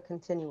kind of a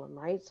continuum,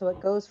 right? So it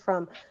goes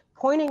from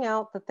pointing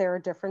out that there are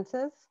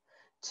differences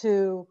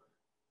to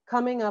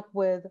coming up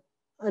with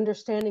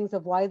understandings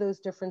of why those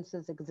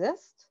differences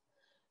exist,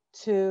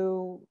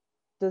 to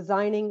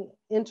designing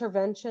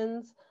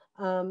interventions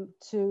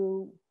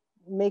to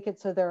make it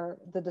so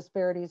the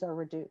disparities are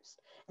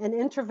reduced. And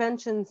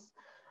interventions,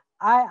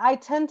 I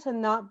tend to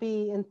not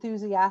be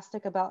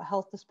enthusiastic about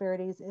health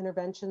disparities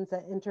interventions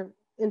that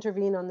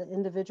intervene on the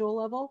individual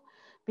level,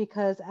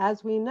 because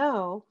as we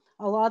know,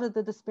 a lot of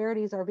the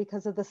disparities are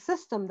because of the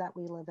system that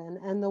we live in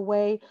and the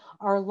way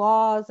our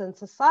laws and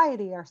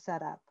society are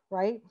set up,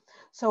 right?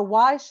 So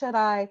why should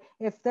I,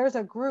 if there's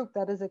a group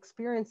that is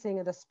experiencing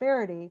a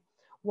disparity,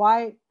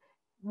 what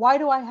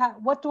do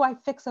I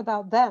fix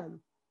about them,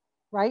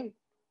 right?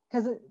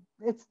 Because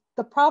it's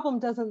the problem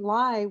doesn't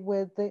lie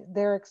with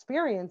their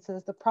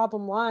experiences. The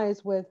problem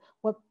lies with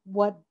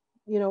what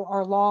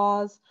our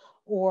laws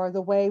or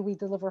the way we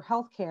deliver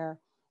healthcare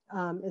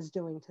is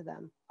doing to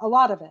them. A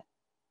lot of it.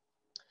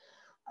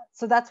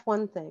 So that's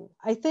one thing.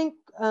 I think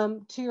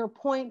to your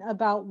point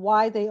about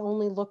why they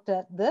only looked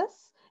at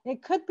this,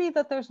 it could be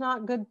that there's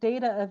not good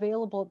data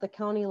available at the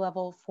county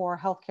level for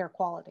healthcare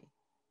quality,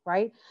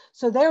 right?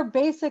 So they're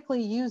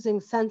basically using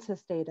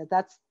census data.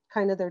 That's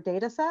kind of their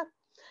data set.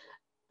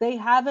 They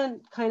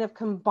haven't kind of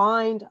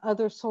combined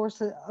other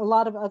sources, a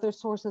lot of other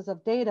sources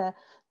of data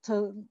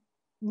to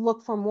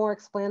look for more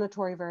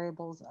explanatory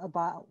variables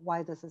about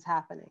why this is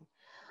happening.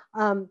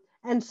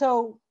 And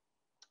so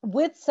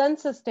with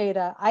census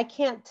data, I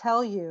can't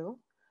tell you,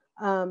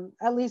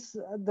 at least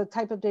the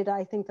type of data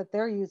I think that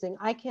they're using,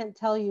 I can't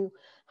tell you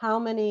how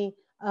many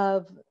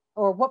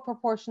or what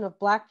proportion of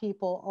Black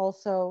people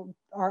also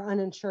are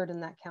uninsured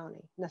in that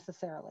county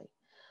necessarily.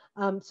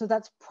 So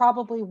that's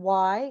probably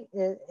why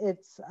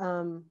it's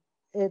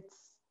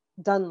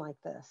done like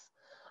this.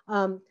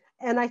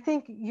 And I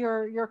think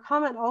your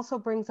comment also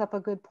brings up a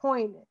good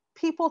point.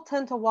 People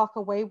tend to walk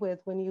away with,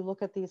 when you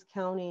look at these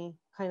county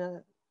kind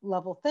of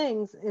level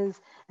things,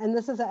 is, and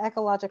this is an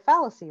ecologic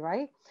fallacy,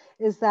 right?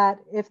 Is that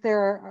if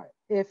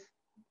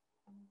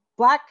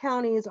Black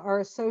counties are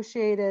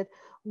associated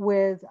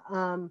with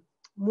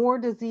more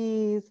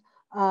disease,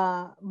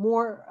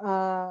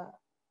 more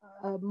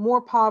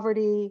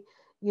poverty,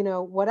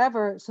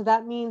 whatever, so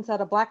that means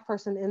that a Black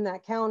person in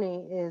that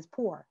county is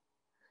poor.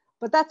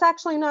 But that's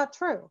actually not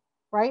true,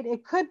 right?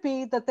 It could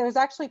be that there's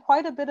actually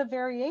quite a bit of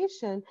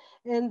variation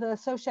in the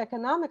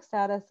socioeconomic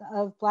status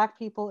of Black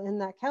people in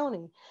that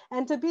county.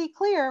 And to be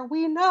clear,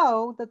 we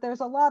know that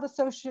there's a lot of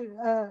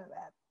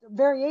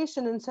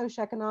variation in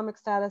socioeconomic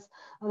status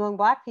among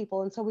Black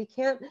people. And so we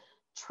can't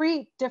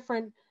treat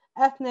different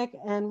ethnic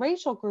and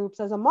racial groups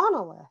as a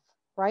monolith,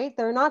 right?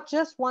 They're not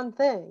just one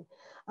thing.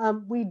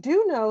 We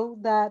do know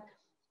that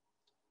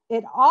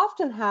it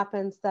often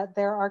happens that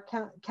there are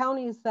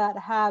counties that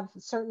have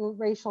certain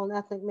racial and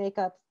ethnic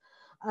makeups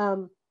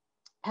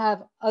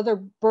have other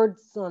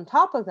birds on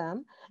top of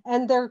them.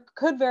 And there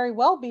could very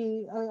well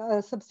be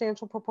a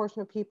substantial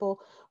proportion of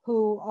people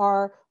who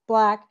are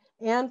Black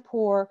and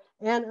poor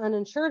and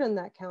uninsured in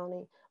that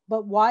county.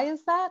 But why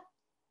is that?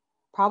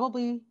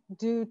 Probably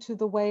due to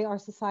the way our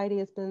society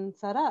has been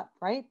set up,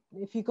 right?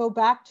 If you go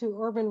back to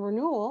urban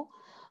renewal,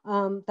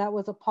 that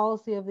was a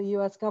policy of the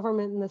US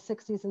government in the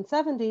 60s and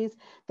 70s,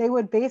 they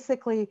would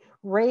basically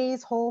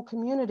raise whole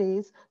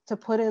communities to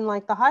put in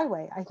like the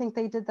highway. I think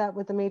they did that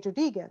with the Major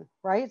Deegan,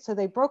 right? So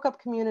they broke up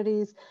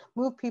communities,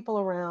 moved people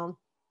around,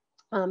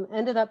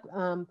 ended up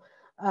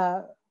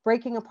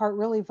breaking apart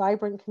really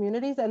vibrant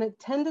communities. And it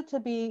tended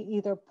to be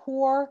either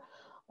poor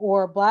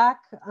or Black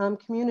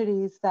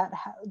communities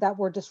that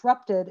were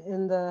disrupted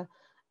in the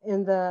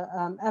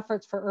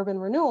efforts for urban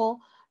renewal,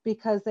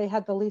 because they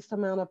had the least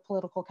amount of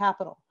political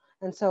capital.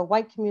 And so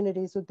white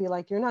communities would be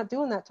like, you're not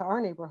doing that to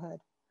our neighborhood.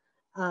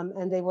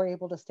 And they were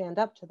able to stand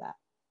up to that,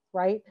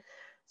 right?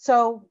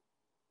 So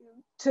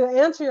to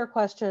answer your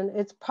question,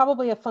 it's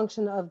probably a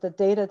function of the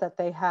data that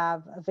they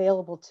have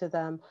available to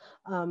them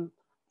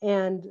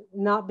and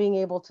not being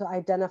able to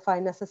identify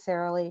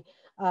necessarily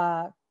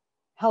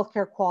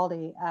healthcare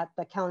quality at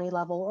the county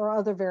level or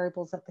other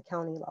variables at the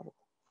county level.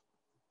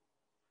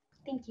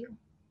 Thank you.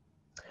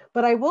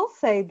 But I will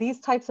say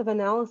these types of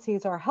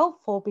analyses are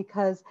helpful,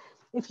 because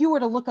if you were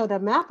to look at a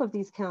map of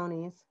these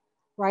counties,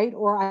 right?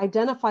 Or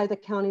identify the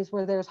counties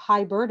where there's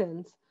high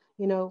burdens,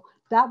 you know,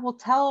 that will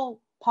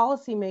tell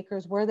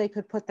policymakers where they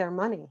could put their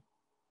money,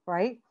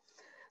 right?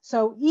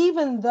 So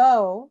even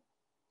though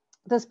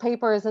this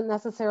paper isn't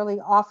necessarily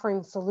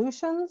offering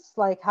solutions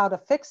like how to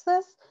fix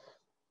this,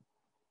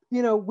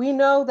 you know, we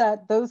know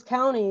that those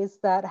counties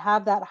that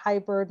have that high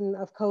burden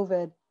of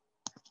COVID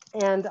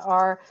and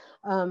are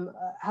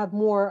have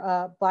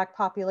more Black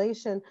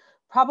population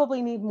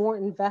probably need more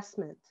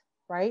investment,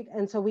 right?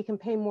 And so we can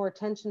pay more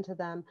attention to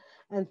them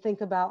and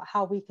think about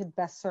how we could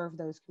best serve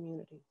those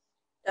communities.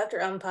 Dr.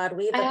 Ompad,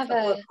 we have a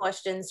couple of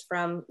questions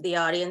from the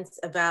audience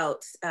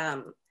about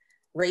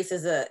race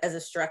as a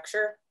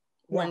structure.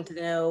 Yeah. Wanting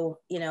to know,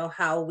 you know,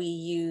 how we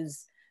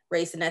use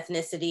race and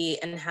ethnicity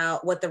and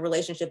what the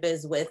relationship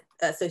is with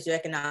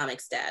socioeconomic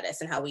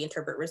status and how we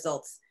interpret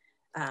results,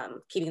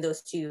 keeping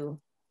those two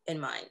in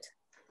mind.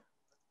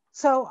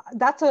 So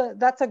that's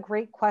a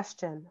great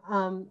question.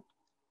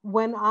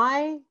 When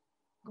I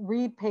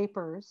read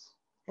papers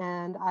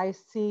and I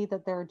see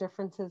that there are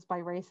differences by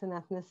race and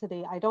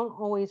ethnicity, I don't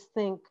always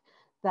think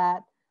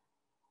that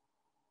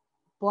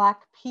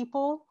Black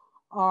people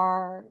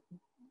are,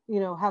 you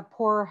know, have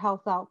poorer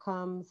health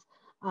outcomes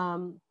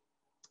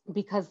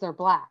because they're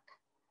Black.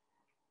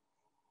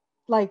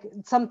 Like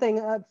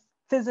something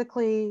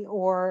physically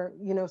or,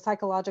 you know,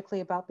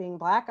 psychologically about being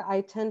Black,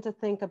 I tend to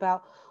think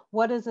about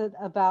what is it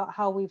about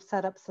how we've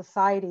set up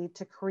society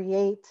to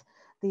create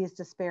these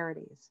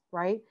disparities,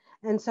 right?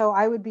 And so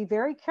I would be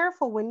very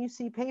careful when you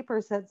see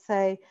papers that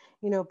say,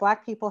 you know,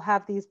 Black people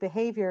have these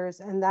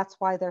behaviors and that's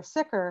why they're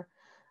sicker,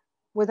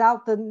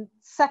 without the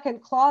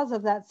second clause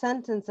of that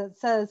sentence that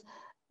says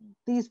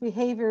these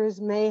behaviors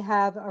may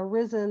have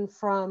arisen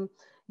from,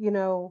 you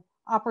know,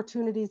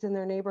 opportunities in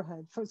their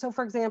neighborhood. So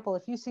for example,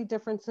 if you see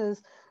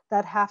differences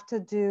that have to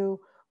do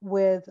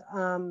with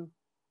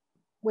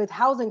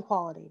housing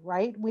quality,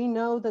 right? We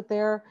know that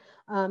there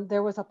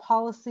was a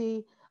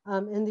policy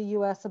in the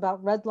US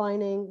about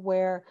redlining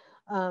where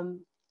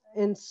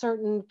in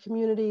certain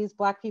communities,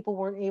 Black people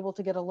weren't able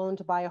to get a loan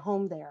to buy a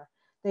home there.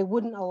 They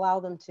wouldn't allow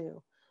them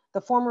to.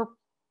 The former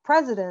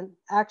president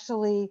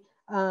actually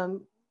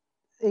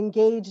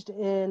engaged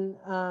in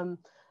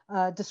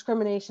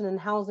discrimination in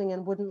housing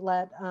and wouldn't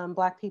let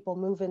Black people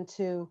move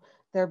into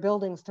their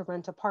buildings to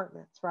rent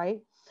apartments,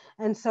 right?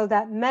 And so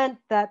that meant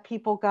that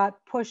people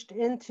got pushed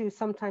into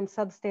sometimes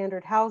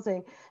substandard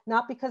housing,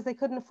 not because they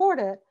couldn't afford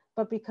it,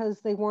 but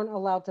because they weren't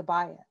allowed to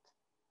buy it,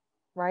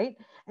 right?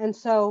 And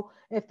so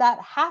if that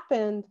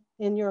happened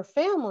in your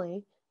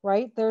family,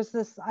 right, there's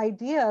this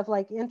idea of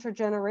like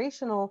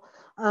intergenerational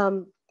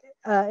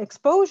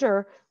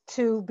exposure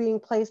to being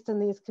placed in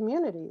these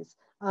communities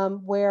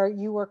where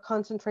you were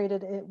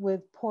concentrated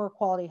with poor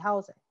quality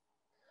housing.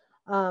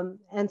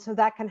 And so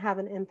that can have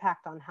an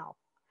impact on health.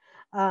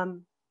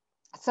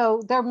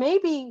 So there may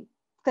be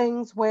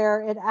things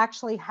where it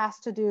actually has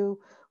to do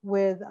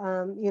with,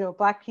 you know,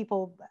 Black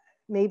people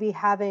maybe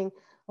having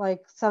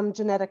like some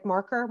genetic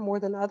marker more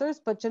than others,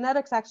 but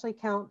genetics actually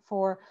count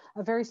for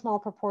a very small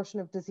proportion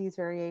of disease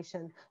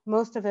variation.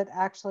 Most of it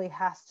actually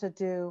has to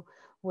do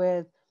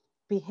with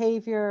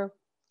behavior,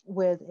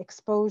 with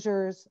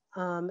exposures,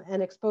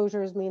 and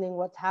exposures meaning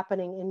what's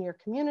happening in your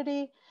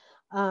community,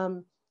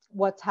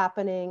 what's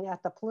happening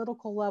at the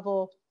political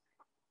level,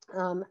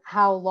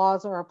 how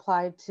laws are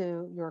applied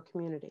to your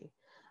community.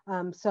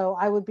 So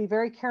I would be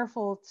very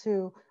careful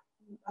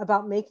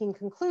about making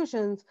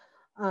conclusions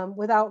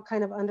without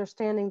kind of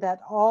understanding that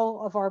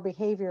all of our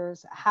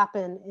behaviors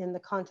happen in the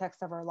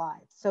context of our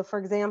lives. So for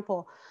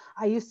example,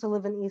 I used to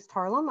live in East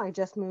Harlem. I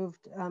just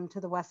moved to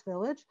the West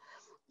Village.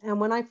 And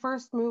when I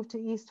first moved to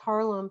East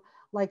Harlem,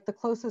 like the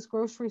closest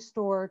grocery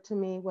store to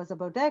me was a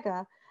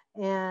bodega,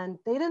 and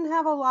they didn't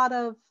have a lot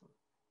of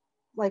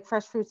like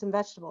fresh fruits and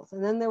vegetables.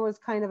 And then there was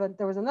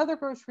another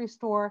grocery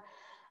store,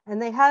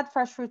 and they had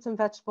fresh fruits and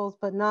vegetables,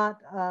 but not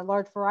a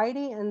large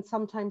variety. And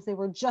sometimes they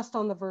were just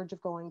on the verge of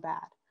going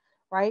bad,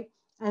 right?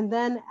 And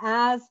then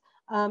as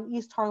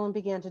East Harlem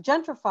began to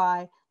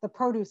gentrify, the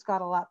produce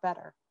got a lot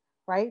better,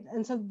 right?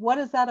 And so what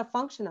is that a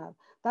function of?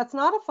 That's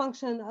not a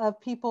function of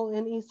people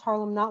in East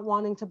Harlem not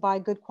wanting to buy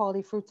good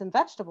quality fruits and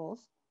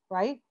vegetables,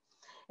 right?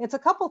 It's a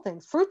couple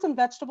things. Fruits and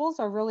vegetables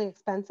are really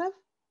expensive.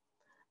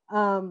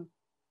 And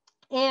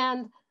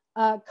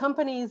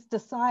companies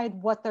decide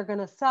what they're going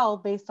to sell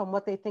based on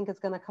what they think is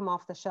going to come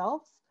off the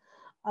shelves.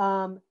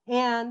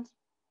 And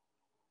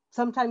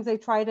sometimes they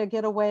try to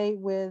get away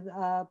with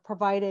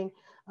providing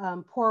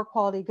poor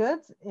quality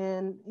goods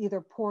in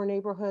either poor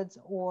neighborhoods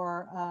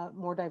or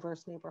more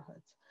diverse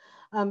neighborhoods.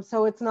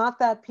 So it's not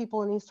that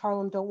people in East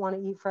Harlem don't want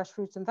to eat fresh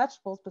fruits and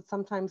vegetables, but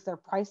sometimes they're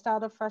priced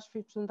out of fresh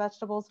fruits and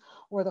vegetables,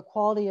 or the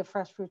quality of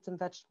fresh fruits and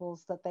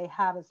vegetables that they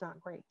have is not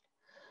great.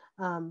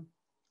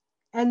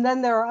 And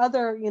then there are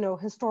other, you know,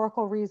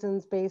 historical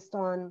reasons based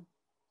on,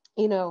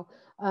 you know,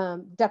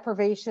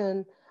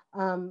 deprivation,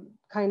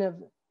 kind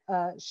of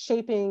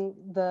shaping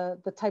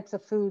the types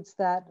of foods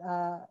that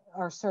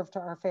are served to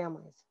our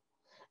families.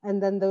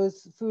 And then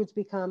those foods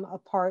become a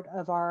part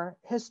of our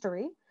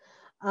history.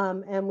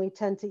 and we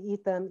tend to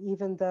eat them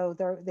even though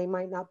they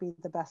might not be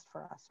the best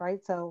for us,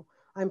 right? So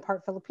I'm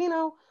part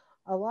Filipino.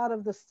 A lot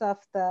of the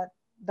stuff that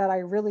I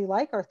really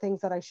like are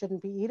things that I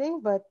shouldn't be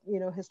eating, but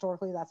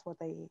historically that's what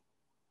they eat.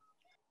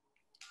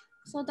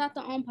 So Dr.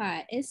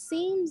 Ompad, it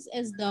seems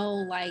as though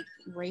like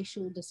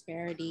racial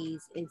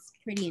disparities is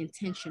pretty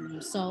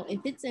intentional. So if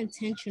it's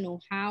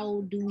intentional,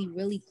 how do we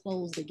really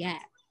close the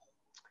gap?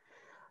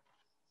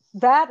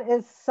 That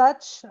is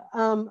such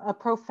a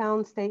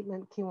profound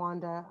statement,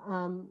 Kiwanda.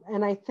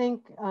 And I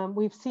think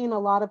we've seen a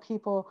lot of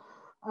people,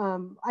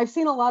 I've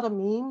seen a lot of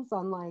memes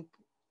on like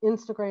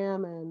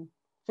Instagram and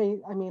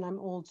I mean, I'm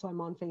old, so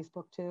I'm on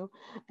Facebook too,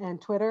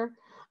 and Twitter,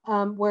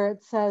 where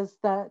it says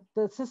that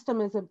the system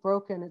isn't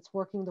broken, it's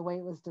working the way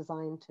it was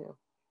designed to.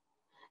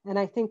 And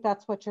I think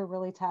that's what you're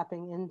really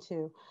tapping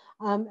into.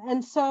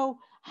 And so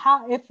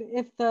how, if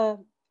the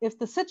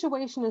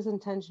situation is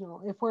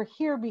intentional, if we're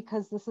here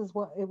because this is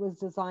what it was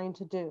designed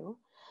to do,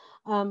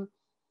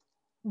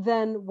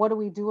 then what do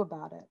we do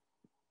about it?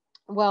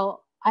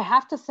 Well, I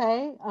have to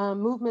say,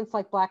 movements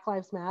like Black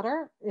Lives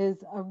Matter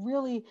is a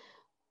really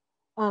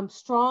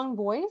strong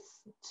voice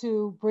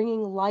to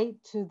bringing light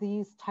to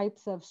these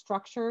types of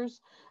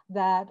structures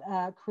that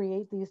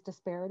create these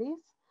disparities.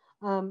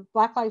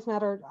 Black Lives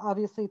Matter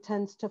obviously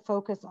tends to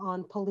focus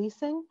on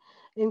policing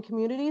in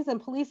communities,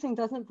 and policing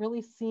doesn't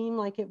really seem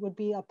like it would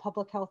be a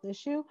public health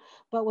issue,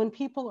 but when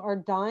people are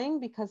dying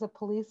because of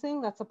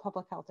policing, that's a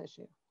public health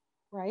issue,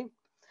 right?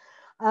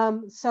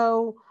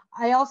 So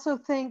I also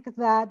think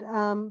that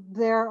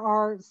there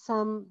are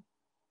some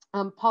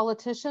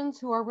politicians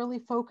who are really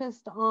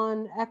focused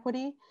on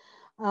equity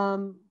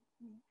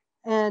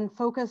and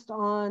focused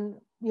on,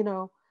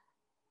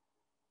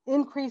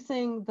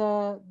 increasing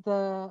the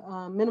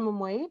minimum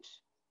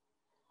wage,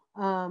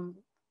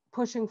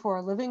 pushing for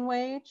a living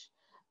wage.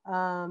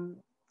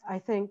 I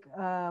think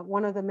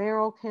one of the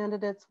mayoral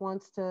candidates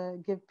wants to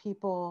give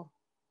people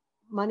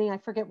money. I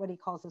forget what he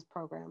calls his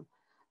program.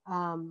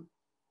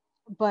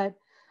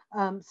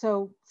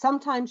 So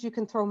sometimes you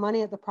can throw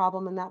money at the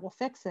problem and that will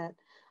fix it.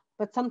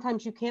 But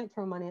sometimes you can't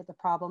throw money at the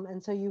problem.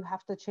 And so you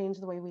have to change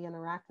the way we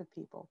interact with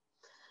people.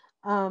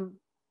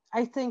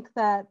 I think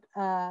that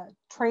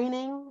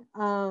training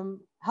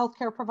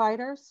healthcare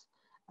providers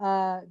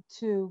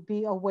to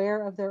be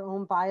aware of their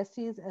own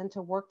biases and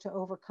to work to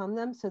overcome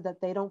them so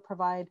that they don't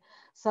provide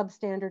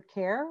substandard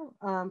care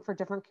for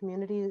different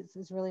communities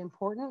is really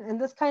important. And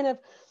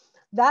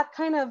that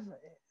kind of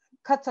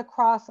cuts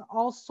across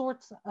all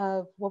sorts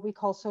of what we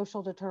call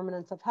social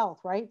determinants of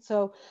health, right?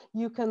 So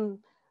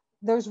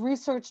there's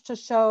research to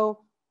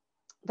show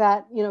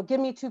that, give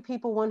me two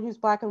people, one who's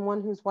Black and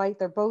one who's white,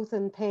 they're both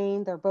in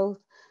pain, they're both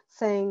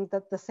saying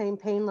that the same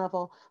pain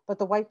level, but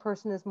the white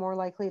person is more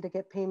likely to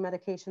get pain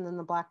medication than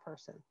the Black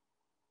person,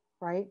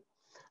 right?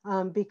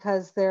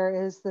 Because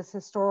there is this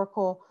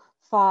historical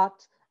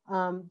thought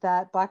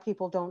that Black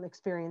people don't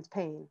experience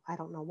pain. I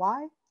don't know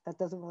why, that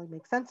doesn't really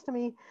make sense to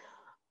me,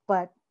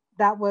 but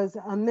that was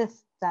a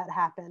myth that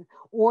happened.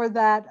 Or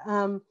that,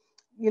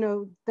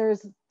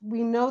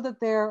 we know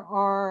that there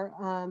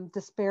are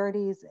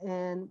disparities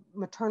in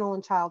maternal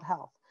and child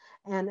health,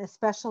 and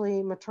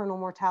especially maternal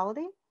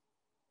mortality.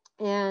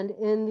 And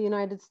in the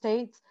United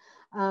States,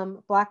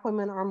 Black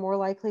women are more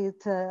likely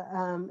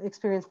to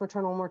experience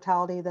maternal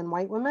mortality than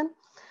white women.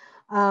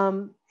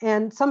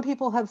 And some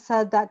people have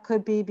said that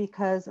could be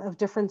because of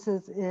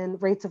differences in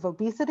rates of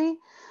obesity,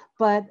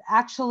 but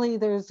actually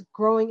there's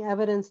growing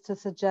evidence to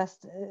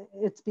suggest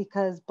it's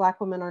because Black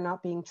women are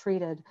not being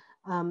treated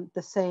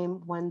the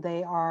same when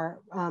they are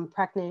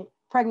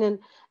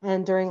pregnant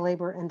and during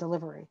labor and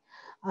delivery.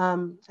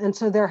 And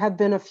so there have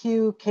been a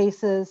few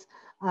cases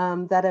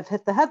that have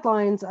hit the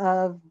headlines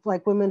of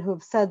like women who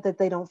have said that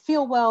they don't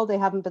feel well, they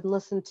haven't been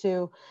listened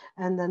to,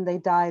 and then they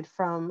died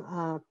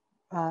from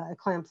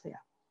eclampsia.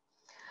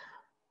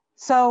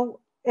 So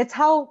it's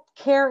how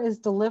care is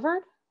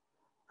delivered.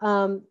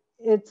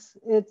 It's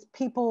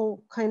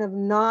people kind of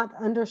not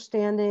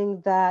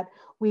understanding that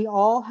we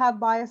all have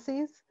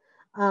biases.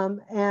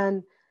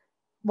 And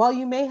while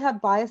you may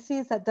have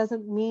biases, that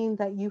doesn't mean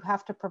that you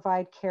have to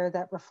provide care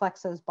that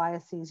reflects those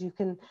biases. You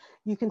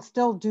can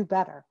still do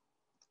better,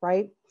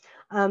 right?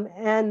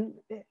 And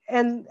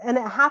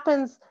it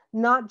happens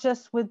not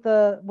just with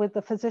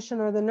the physician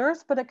or the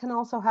nurse, but it can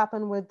also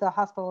happen with the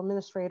hospital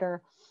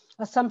administrator.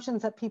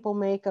 Assumptions that people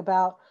make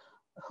about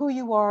who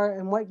you are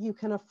and what you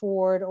can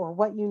afford or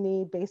what you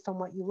need based on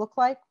what you look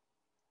like.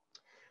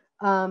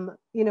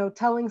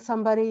 Telling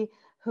somebody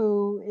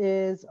who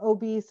is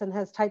obese and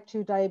has type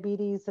 2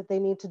 diabetes that they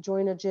need to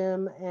join a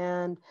gym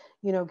and,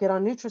 get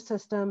on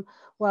Nutrisystem.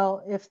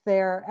 Well, if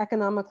they're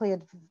economically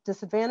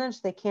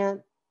disadvantaged, they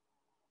can't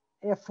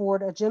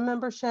afford a gym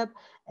membership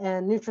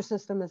and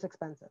Nutrisystem is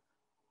expensive,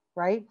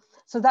 right?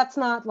 So that's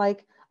not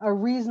like a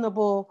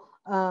reasonable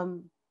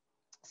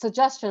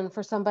suggestion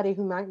for somebody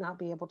who might not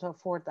be able to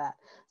afford that.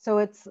 So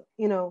it's,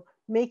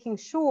 making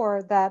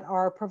sure that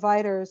our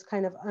providers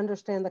kind of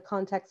understand the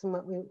context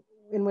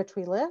in which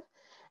we live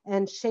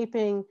and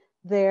shaping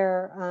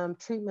their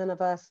treatment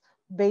of us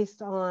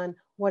based on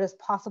what is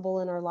possible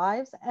in our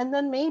lives, and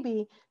then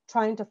maybe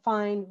trying to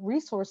find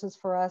resources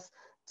for us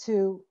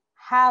to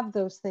have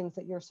those things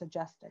that you're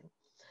suggesting.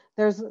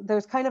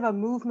 There's kind of a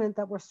movement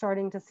that we're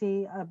starting to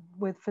see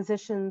with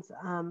physicians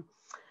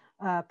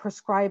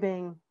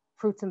prescribing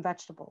fruits and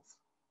vegetables,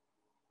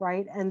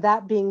 right? And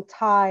that being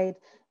tied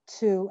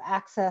to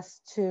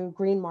access to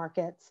green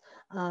markets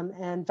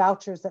and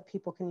vouchers that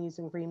people can use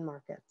in green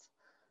markets.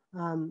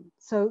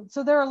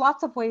 So there are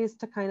lots of ways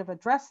to kind of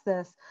address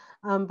this,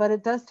 but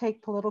it does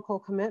take political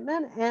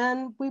commitment,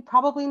 and we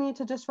probably need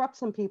to disrupt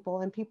some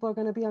people, and people are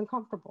going to be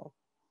uncomfortable.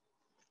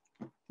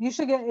 You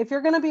should get, if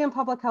you're going to be in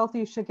public health,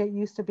 you should get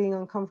used to being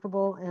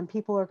uncomfortable, and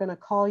people are going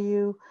to call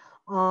you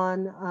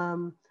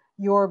on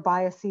your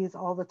biases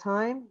all the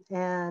time.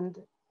 And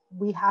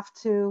we have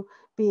to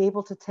be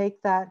able to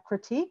take that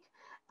critique,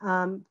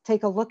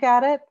 take a look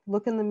at it,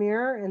 look in the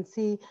mirror and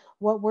see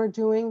what we're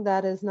doing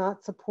that is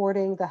not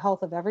supporting the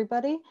health of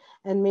everybody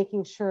and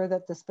making sure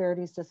that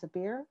disparities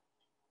disappear,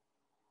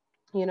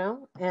 you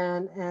know,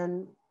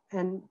 and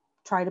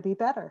try to be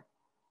better.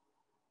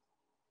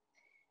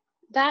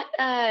 That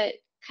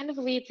kind of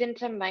leads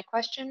into my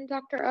question,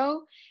 Dr.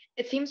 O.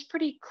 It seems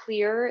pretty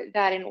clear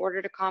that in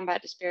order to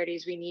combat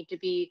disparities, we need to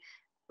be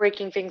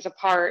breaking things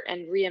apart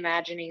and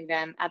reimagining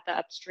them at the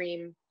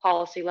upstream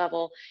policy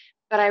level.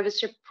 But I was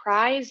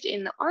surprised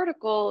in the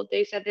article,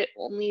 they said that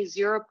only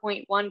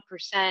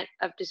 0.1%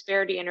 of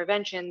disparity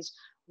interventions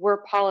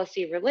were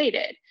policy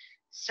related.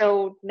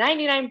 So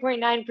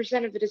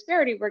 99.9% of the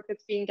disparity work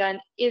that's being done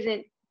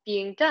isn't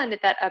being done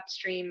at that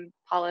upstream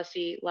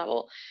policy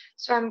level.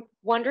 So I'm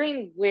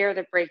wondering where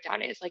the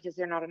breakdown is. Like, is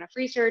there not enough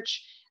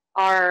research?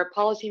 Are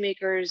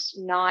policymakers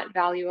not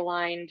value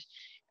aligned?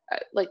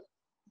 Like,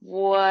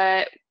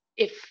 what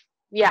if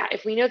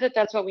we know that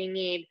that's what we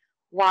need,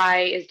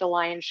 why is the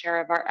lion's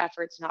share of our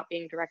efforts not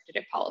being directed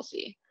at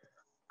policy?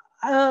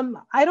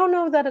 I don't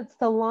know that it's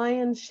the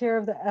lion's share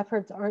of the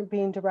efforts aren't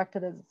being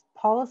directed at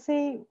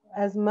policy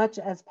as much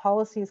as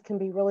policies can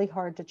be really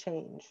hard to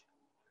change.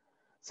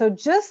 So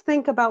just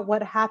think about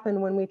what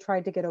happened when we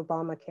tried to get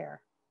Obamacare,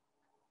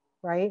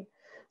 right?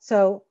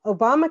 So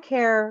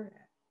Obamacare,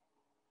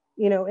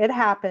 you know, it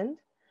happened,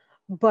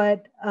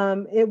 but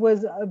it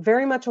was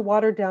very much a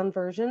watered down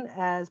version,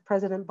 as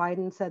President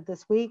Biden said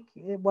this week.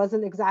 It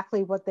wasn't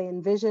exactly what they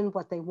envisioned,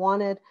 what they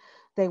wanted.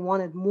 They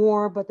wanted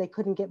more, but they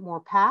couldn't get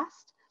more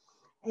passed.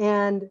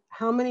 And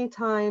how many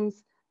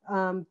times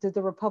did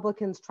the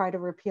Republicans try to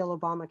repeal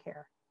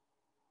Obamacare,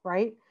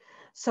 right?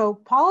 So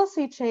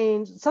policy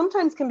change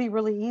sometimes can be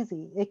really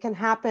easy. It can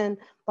happen,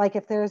 like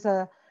if there's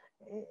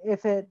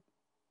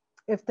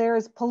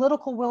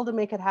political will to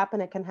make it happen,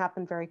 it can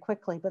happen very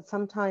quickly, but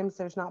sometimes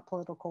there's not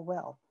political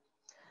will.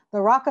 The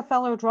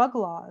Rockefeller drug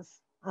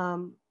laws.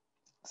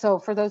 So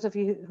for those of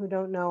you who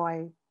don't know,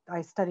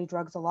 I study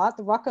drugs a lot.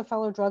 The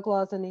Rockefeller drug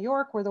laws in New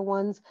York were the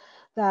ones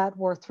that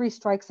were 3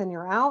 strikes and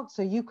you're out.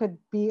 So you could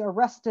be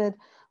arrested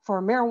for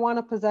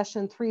marijuana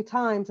possession 3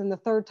 times, and the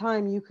 3rd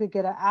time you could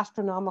get an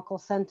astronomical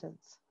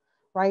sentence,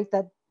 right?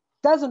 That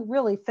doesn't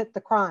really fit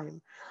the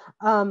crime.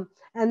 And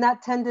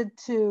that tended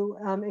to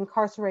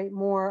incarcerate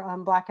more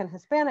Black and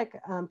Hispanic,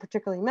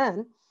 particularly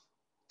men,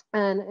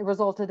 and it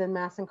resulted in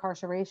mass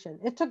incarceration.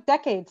 It took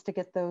decades to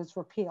get those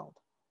repealed,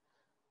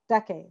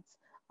 decades.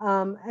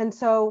 And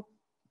so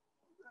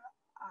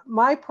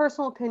my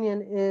personal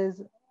opinion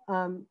is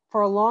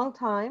for a long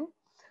time,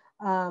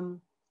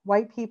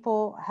 white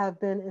people have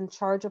been in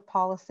charge of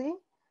policy.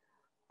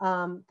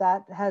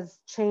 That has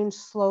changed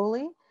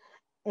slowly,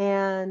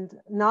 and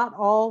not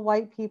all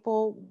white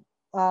people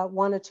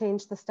want to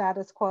change the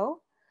status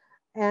quo.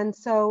 And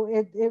so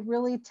it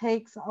really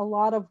takes a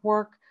lot of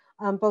work,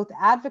 both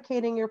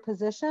advocating your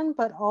position,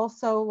 but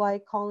also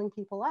like calling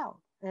people out.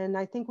 And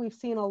I think we've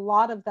seen a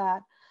lot of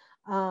that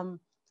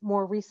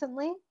more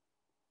recently,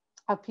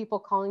 of people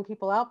calling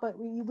people out, but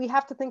we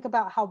have to think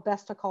about how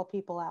best to call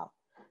people out,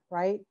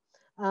 right?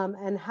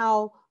 And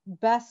how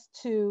best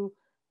to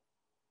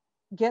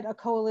get a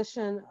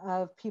coalition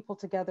of people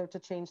together to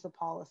change the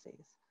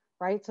policies,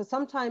 right? So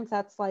sometimes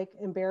that's like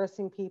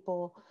embarrassing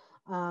people,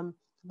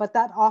 but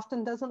that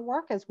often doesn't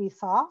work, as we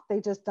saw. They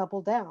just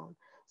double down.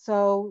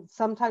 So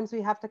sometimes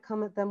we have to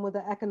come at them with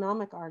an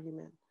economic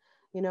argument.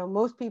 You know,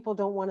 most people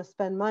don't want to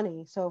spend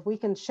money. So if we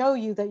can show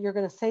you that you're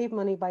going to save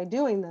money by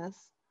doing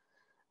this,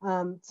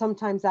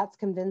 sometimes that's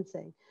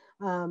convincing.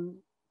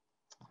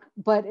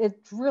 But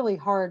it's really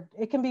hard.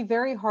 It can be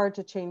very hard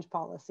to change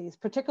policies,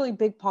 particularly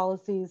big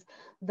policies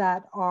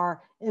that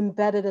are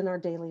embedded in our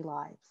daily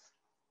lives.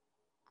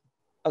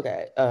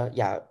 Okay,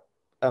 yeah.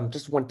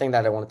 Just one thing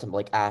that I wanted to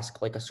like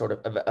ask, like a sort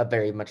of a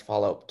very much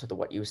follow-up to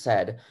what you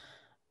said.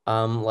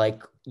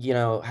 Like, you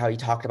know, how you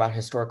talked about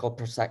historical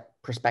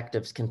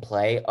perspectives can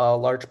play a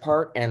large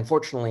part. And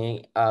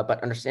fortunately,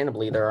 but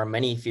understandably, there are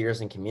many fears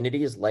in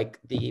communities like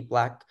the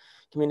Black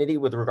community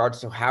with regards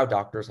to how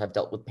doctors have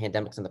dealt with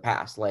pandemics in the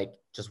past. Like,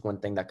 just one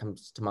thing that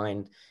comes to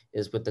mind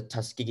is with the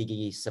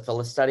Tuskegee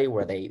syphilis study,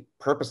 where they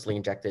purposely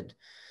injected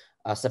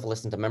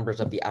syphilis into members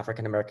of the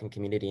African-American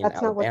community in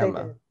That's Alabama. not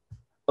what they did.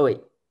 Oh,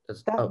 wait,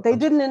 They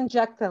didn't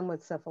inject them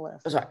with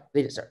syphilis. Oh, sorry,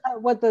 they did, sorry.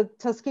 What the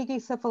Tuskegee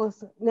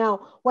syphilis,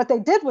 now what they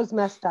did was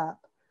messed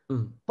up,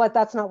 but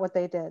that's not what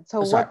they did.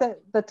 So what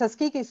the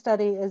Tuskegee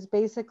study is,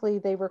 basically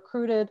they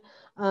recruited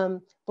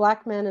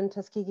Black men in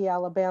Tuskegee,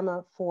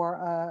 Alabama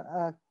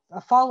for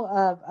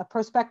a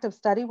prospective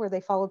study where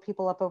they followed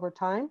people up over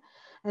time,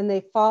 and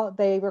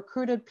they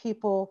recruited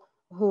people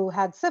who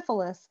had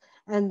syphilis.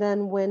 And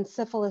then when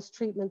syphilis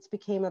treatments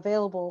became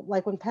available,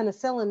 like when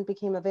penicillin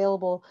became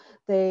available,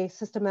 they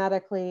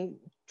systematically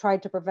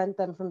tried to prevent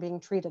them from being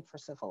treated for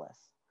syphilis.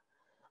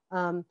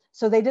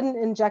 So they didn't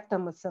inject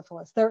them with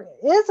syphilis. There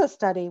is a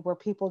study where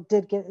people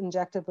did get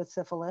injected with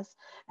syphilis,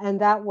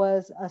 and that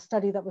was a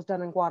study that was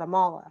done in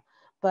Guatemala.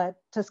 But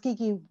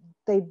Tuskegee,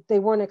 they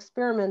weren't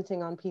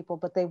experimenting on people,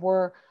 but they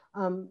were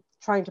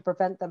trying to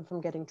prevent them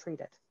from getting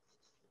treated.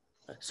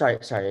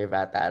 Sorry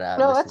about that.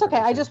 No, that's okay.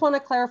 I just want to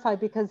clarify,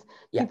 because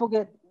people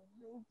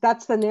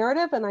that's the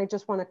narrative, and I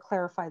just want to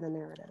clarify the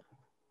narrative.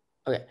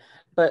 Okay,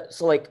 but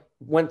so like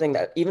one thing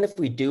that, even if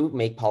we do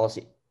make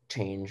policy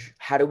change,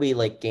 how do we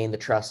like gain the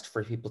trust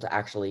for people to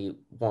actually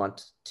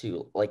want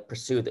to like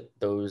pursue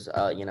those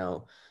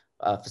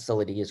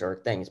facilities or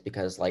things?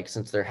 Because like,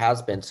 since there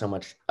has been so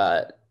much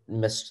like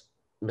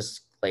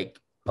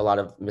a lot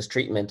of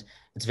mistreatment,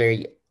 it's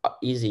very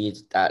easy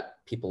that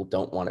people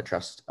don't want to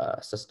trust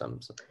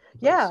systems.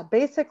 Yeah,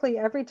 basically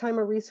every time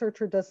a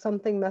researcher does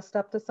something messed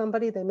up to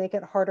somebody, they make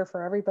it harder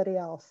for everybody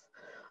else.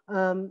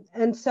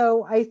 And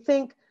so I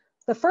think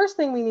the first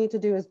thing we need to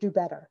do is do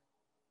better,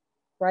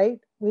 right?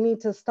 We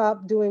need to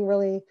stop doing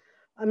really,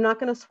 I'm not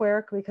going to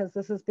swear because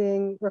this is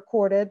being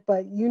recorded,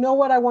 but you know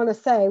what I want to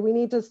say. We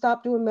need to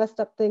stop doing messed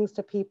up things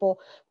to people,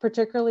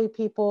 particularly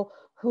people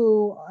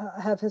who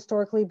have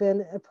historically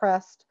been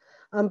oppressed,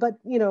 but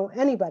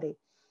anybody.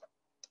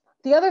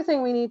 The other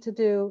thing we need to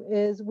do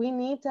is we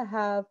need to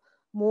have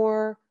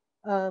more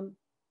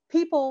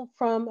people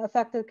from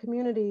affected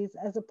communities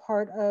as a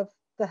part of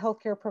the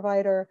healthcare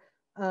provider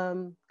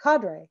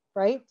cadre,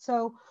 right?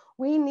 So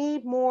we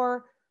need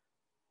more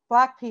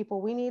Black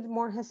people, we need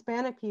more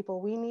Hispanic people,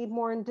 we need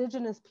more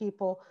Indigenous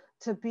people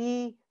to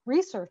be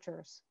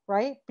researchers,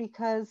 right?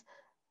 Because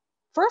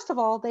first of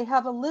all, they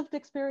have a lived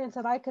experience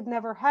that I could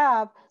never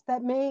have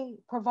that may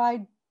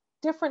provide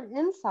different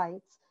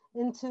insights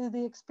into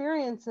the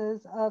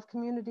experiences of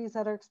communities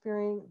that are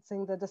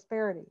experiencing the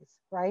disparities,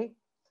 right?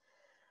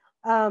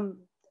 And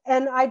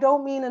I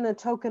don't mean in a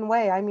token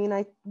way. I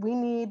mean, we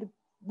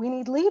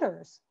need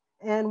leaders,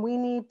 and we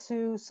need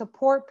to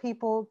support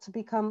people to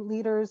become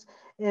leaders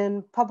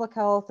in public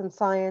health and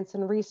science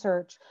and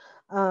research,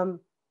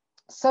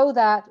 so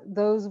that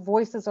those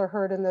voices are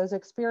heard and those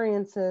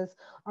experiences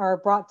are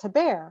brought to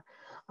bear.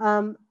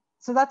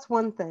 So that's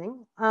one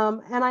thing.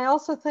 And I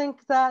also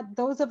think that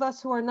those of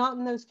us who are not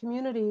in those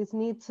communities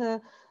need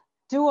to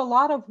do a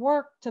lot of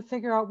work to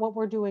figure out what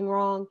we're doing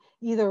wrong,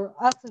 either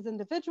us as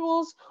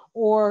individuals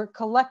or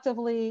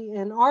collectively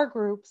in our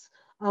groups,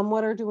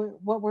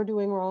 what we're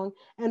doing wrong,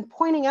 and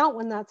pointing out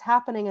when that's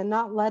happening and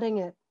not letting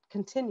it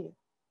continue,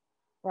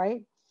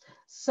 right?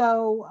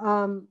 So,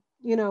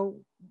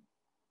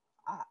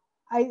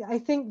 I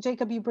think,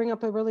 Jacob, you bring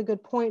up a really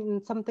good point,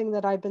 and something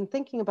that I've been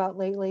thinking about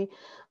lately.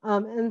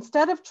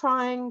 Instead of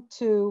trying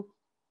to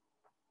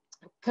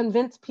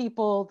convince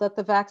people that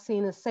the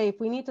vaccine is safe,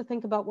 we need to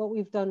think about what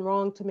we've done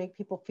wrong to make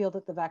people feel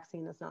that the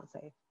vaccine is not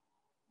safe.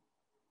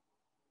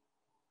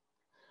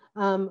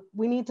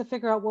 We need to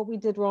figure out what we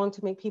did wrong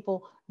to make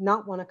people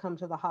not want to come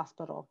to the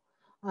hospital,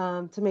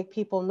 to make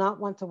people not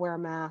want to wear a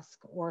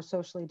mask or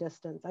socially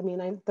distance. I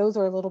mean, those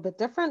are a little bit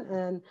different,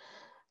 and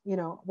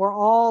we're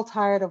all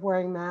tired of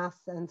wearing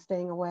masks and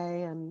staying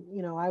away. And,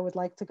 I would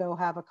like to go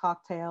have a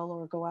cocktail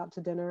or go out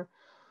to dinner.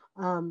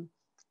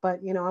 But,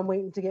 I'm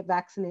waiting to get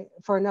vaccinated,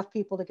 for enough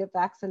people to get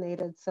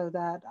vaccinated so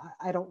that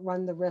I don't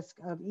run the risk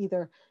of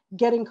either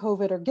getting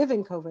COVID or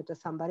giving COVID to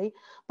somebody.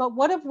 But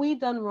what have we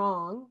done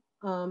wrong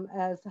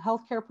as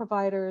healthcare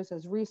providers,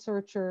 as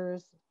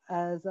researchers,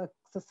 as a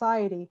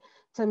society,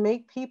 to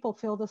make people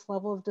feel this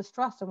level of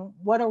distrust? And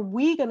what are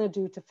we going to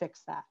do to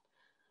fix that?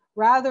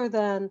 Rather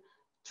than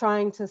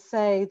trying to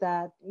say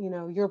that,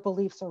 your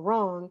beliefs are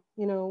wrong,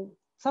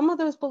 some of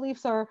those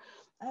beliefs are,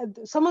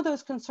 some of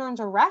those concerns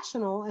are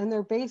rational, and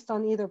they're based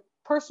on either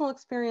personal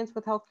experience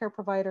with healthcare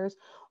providers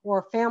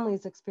or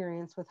families'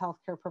 experience with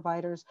healthcare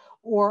providers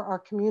or our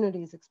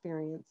community's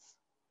experience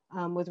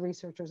with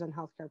researchers and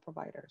healthcare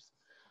providers.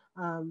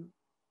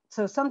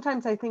 So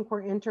sometimes I think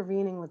we're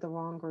intervening with the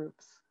wrong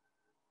groups.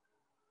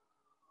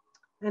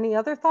 Any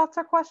other thoughts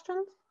or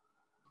questions?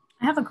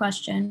 I have a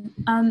question.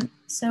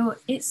 So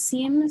it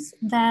seems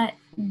that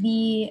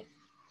the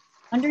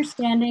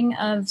understanding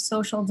of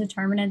social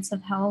determinants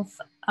of health,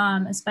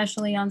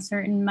 especially on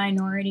certain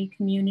minority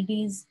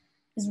communities,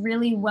 is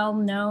really well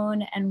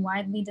known and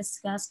widely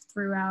discussed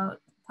throughout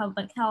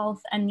public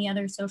health and the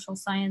other social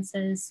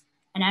sciences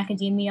and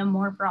academia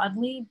more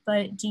broadly.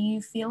 But do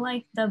you feel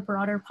like the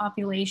broader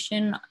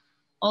population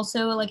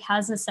also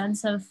has a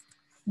sense of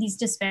these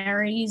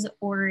disparities,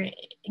 or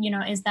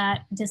is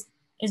that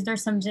is there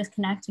some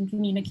disconnect in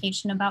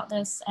communication about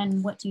this?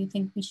 And what do you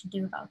think we should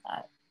do about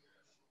that?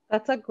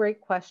 That's a great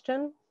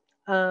question.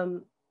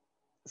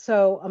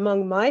 So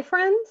among my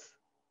friends,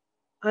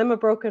 I'm a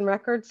broken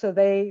record, so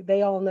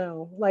they all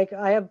know. Like,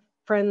 I have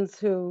friends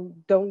who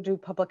don't do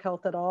public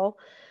health at all.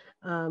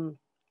 And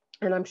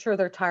I'm sure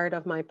they're tired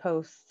of my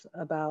posts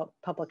about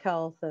public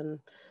health and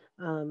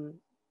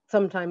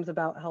sometimes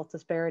about health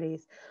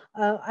disparities.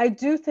 I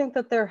do think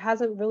that there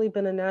hasn't really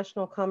been a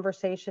national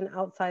conversation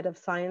outside of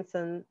science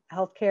and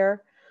healthcare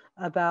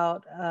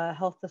about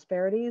health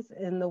disparities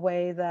in the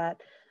way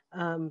that,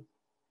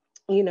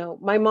 you know,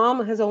 my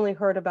mom has only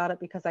heard about it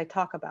because I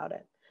talk about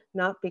it,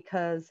 not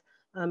because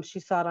she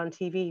saw it on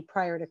TV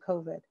prior to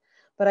COVID.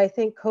 But I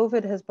think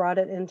COVID has brought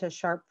it into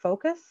sharp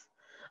focus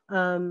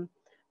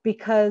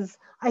because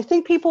I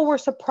think people were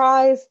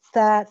surprised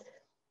that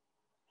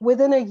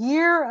within a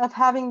year of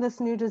having this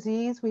new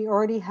disease, we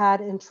already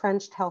had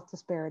entrenched health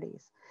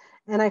disparities.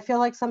 And I feel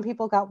like some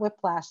people got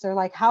whiplash. They're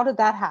like, how did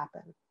that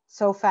happen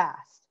so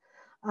fast?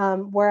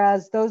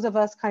 Whereas those of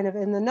us kind of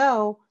in the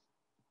know,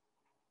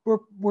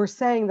 we're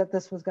saying that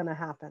this was going to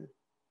happen.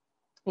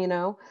 You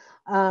know,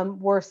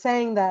 we're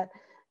saying that,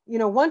 you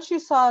know, once you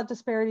saw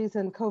disparities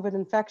in COVID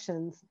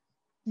infections,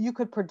 you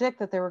could predict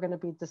that there were going to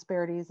be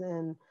disparities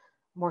in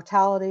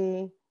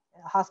mortality,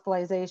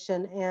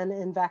 hospitalization, and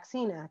in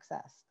vaccine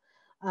access.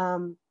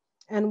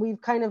 And we've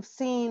kind of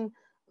seen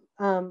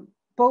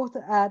both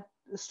at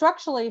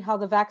structurally how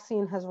the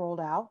vaccine has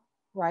rolled out,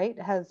 right,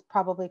 has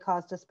probably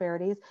caused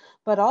disparities,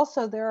 but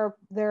also there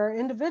are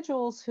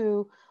individuals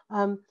who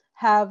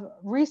have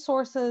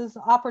resources,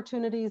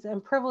 opportunities,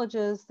 and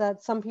privileges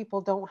that some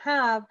people don't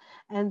have,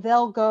 and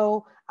they'll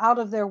go out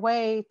of their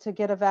way to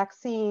get a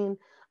vaccine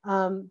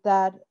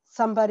that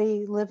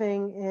somebody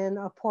living in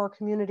a poor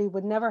community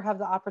would never have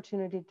the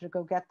opportunity to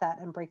go get that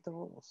and break the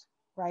rules,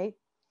 right?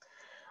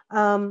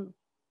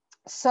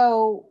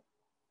 So,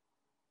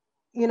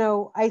 you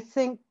know, I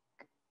think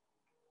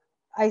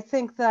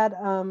that,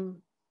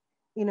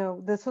 you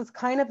know, this was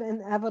kind of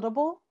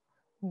inevitable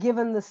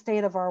given the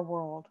state of our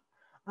world,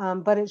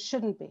 but it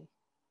shouldn't be,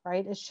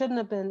 right? It shouldn't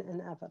have been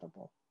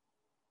inevitable.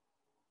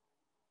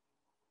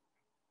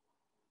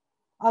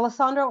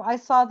 Alessandro, I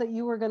saw that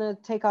you were going to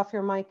take off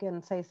your mic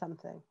and say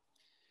something.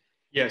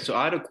 Yeah, so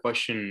I had a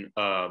question.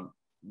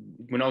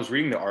 When I was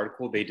reading the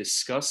article, they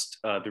discussed,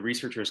 the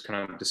researchers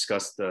kind of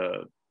discussed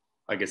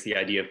I guess the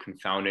idea of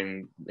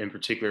confounding, in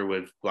particular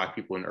with Black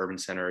people in urban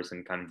centers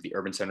and kind of the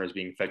urban centers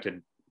being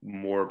affected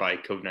more by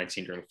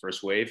COVID-19 during the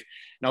first wave.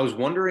 And I was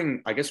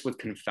wondering, I guess with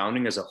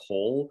confounding as a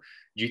whole,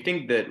 do you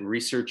think that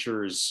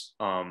researchers,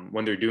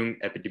 when they're doing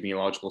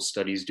epidemiological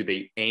studies, do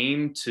they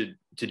aim to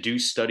do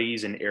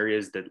studies in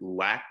areas that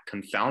lack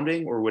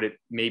confounding, or would it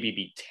maybe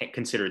be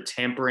considered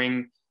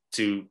tampering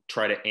to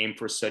try to aim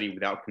for a study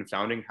without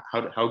confounding?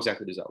 How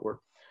exactly does that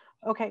work?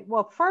 Okay,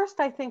 well, first,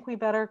 I think we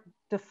better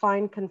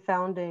define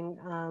confounding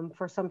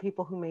for some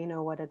people who may not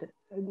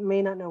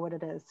know what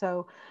it is.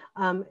 So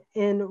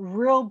in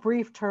real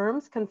brief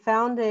terms,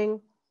 confounding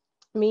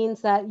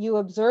means that you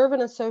observe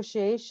an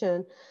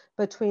association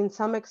between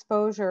some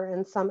exposure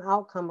and some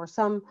outcome, or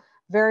some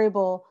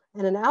variable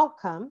and an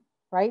outcome,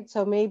 right?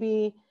 So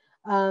maybe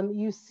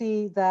you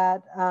see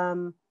that,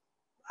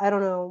 I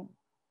don't know,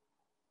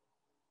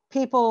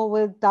 people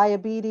with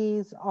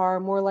diabetes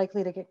are more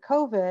likely to get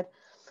COVID,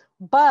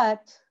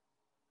 but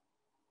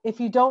if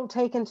you don't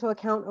take into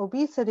account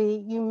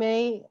obesity, you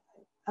may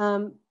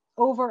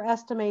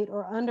overestimate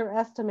or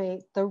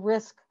underestimate the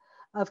risk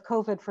of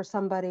COVID for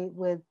somebody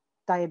with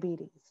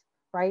diabetes,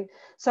 right?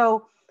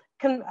 So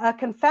a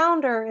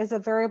confounder is a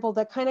variable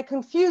that kind of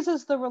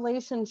confuses the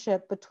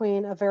relationship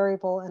between a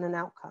variable and an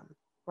outcome,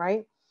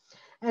 right?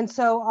 And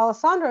so,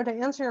 Alessandro, to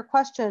answer your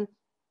question,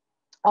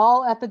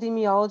 all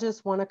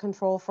epidemiologists want to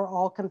control for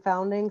all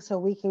confounding so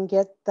we can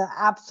get the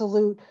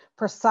absolute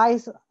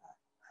precise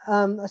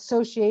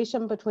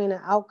association between an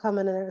outcome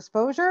and an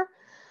exposure,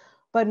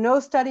 but no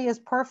study is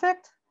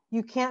perfect.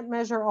 You can't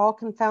measure all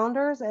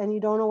confounders, and you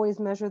don't always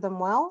measure them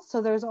well.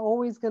 So there's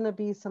always going to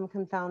be some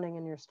confounding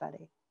in your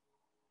study.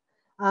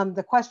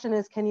 The question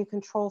is, can you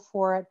control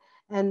for it?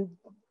 And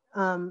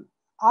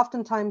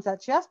oftentimes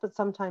that's yes, but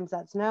sometimes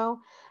that's no.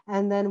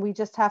 And then we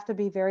just have to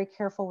be very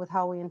careful with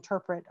how we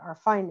interpret our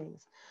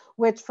findings,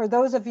 which for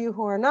those of you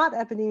who are not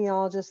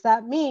epidemiologists,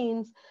 that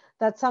means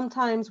that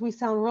sometimes we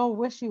sound real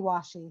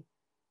wishy-washy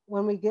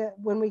when we get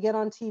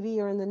on TV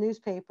or in the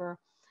newspaper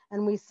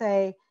and we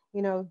say,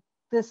 you know,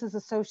 this is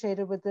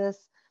associated with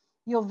this.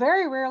 You'll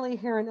very rarely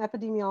hear an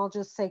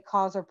epidemiologist say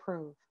cause or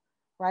prove,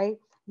 right?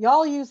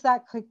 Y'all use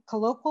that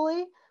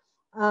colloquially,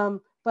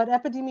 but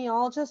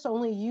epidemiologists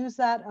only use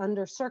that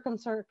under certain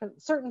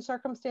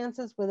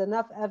circumstances with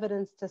enough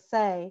evidence to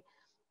say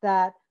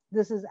that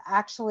this is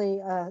actually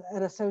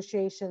an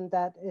association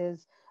that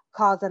is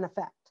cause and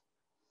effect.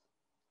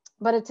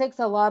 But it takes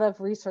a lot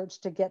of research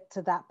to get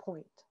to that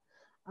point.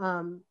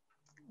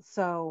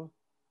 So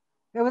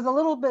it was a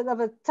little bit of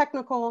a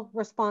technical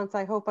response.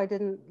 I hope I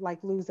didn't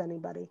lose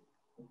anybody.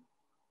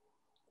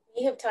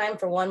 We have time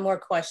for one more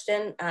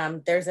question.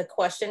 There's a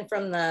question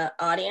from the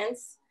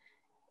audience.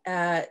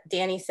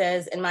 Danny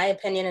says, in my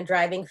opinion, a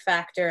driving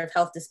factor of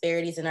health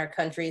disparities in our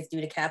country is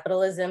due to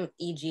capitalism,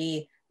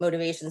 e.g.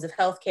 motivations of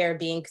healthcare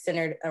being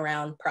centered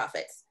around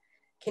profits.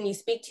 Can you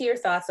speak to your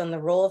thoughts on the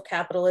role of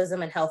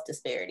capitalism and health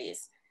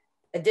disparities?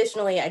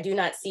 Additionally, I do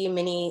not see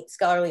many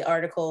scholarly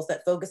articles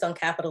that focus on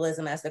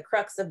capitalism as the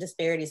crux of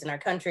disparities in our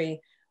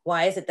country.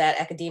 Why is it that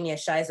academia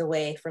shies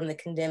away from the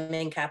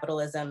condemning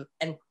capitalism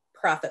and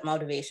profit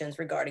motivations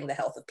regarding the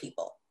health of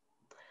people?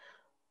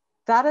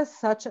 That is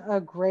such a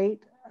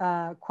great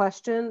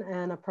question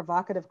and a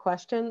provocative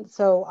question.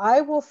 So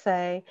I will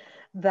say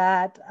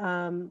that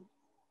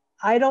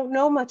I don't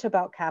know much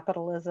about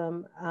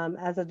capitalism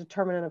as a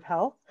determinant of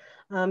health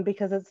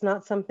because it's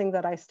not something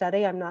that I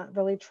study. I'm not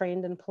really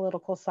trained in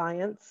political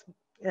science,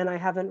 and I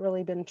haven't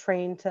really been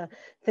trained to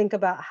think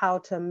about how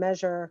to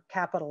measure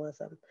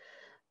capitalism.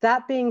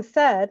 That being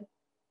said,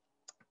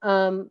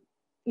 you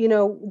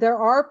know, there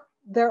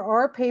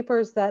are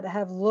papers that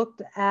have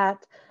looked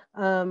at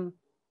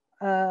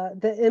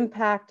the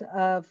impact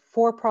of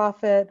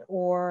for-profit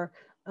or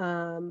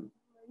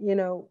you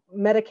know,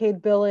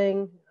 Medicaid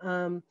billing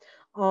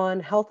on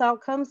health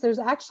outcomes. There's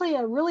actually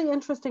a really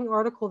interesting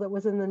article that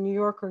was in the New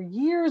Yorker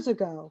years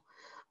ago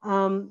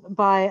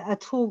by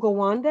Atul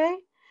Gawande,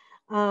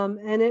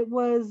 and it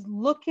was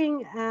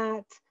looking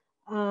at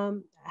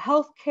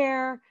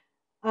healthcare,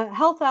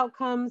 health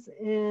outcomes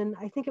in,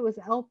 I think it was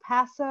El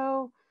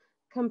Paso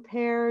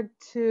compared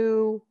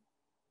to,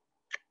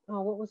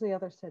 oh, what was the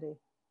other city?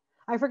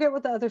 I forget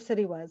what the other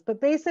city was, but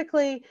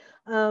basically,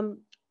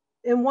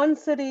 in one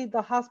city,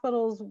 the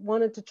hospitals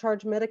wanted to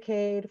charge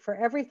Medicaid for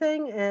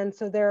everything, and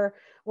so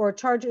or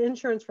charge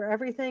insurance for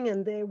everything,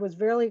 and it was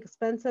really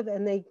expensive,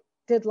 and they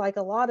did like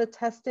a lot of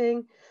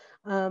testing.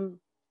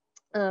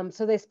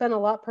 So they spent a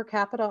lot per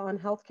capita on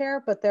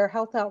healthcare, but their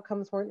health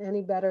outcomes weren't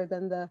any better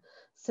than the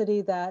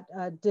city that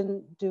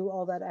didn't do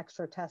all that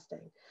extra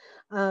testing.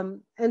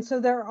 And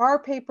so there are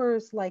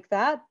papers like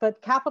that,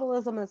 but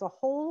capitalism as a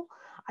whole,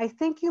 I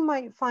think you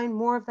might find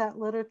more of that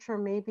literature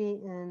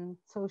maybe in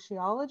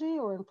sociology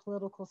or in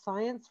political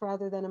science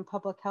rather than in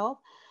public health.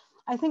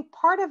 I think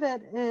part of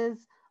it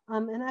is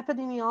in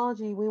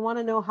epidemiology, we want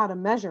to know how to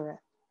measure it,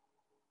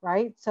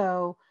 right?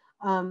 So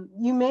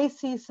you may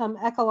see some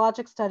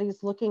ecologic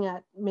studies looking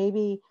at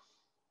maybe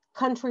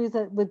countries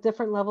with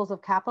different levels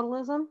of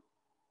capitalism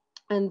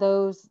and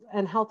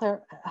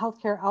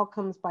healthcare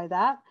outcomes by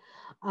that.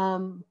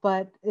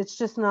 But it's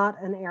just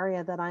not an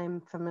area that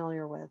I'm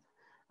familiar with.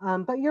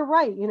 But you're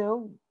right, you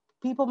know,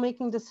 people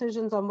making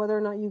decisions on whether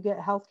or not you get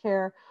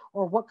healthcare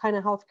or what kind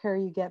of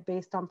healthcare you get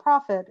based on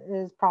profit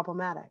is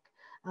problematic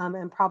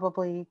and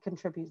probably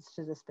contributes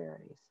to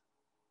disparities.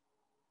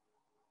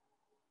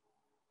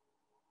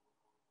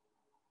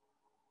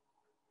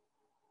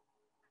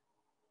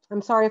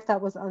 I'm sorry if that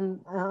was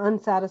an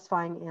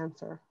unsatisfying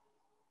answer.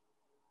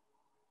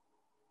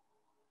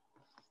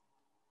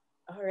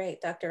 All right,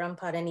 Dr.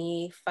 Ompad,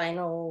 any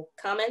final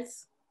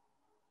comments?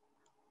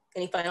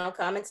 Any final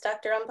comments,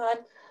 Dr.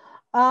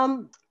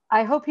 Ompad?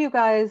 I hope you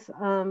guys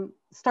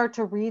start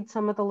to read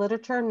some of the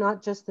literature,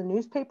 not just the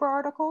newspaper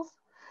articles,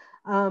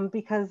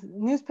 because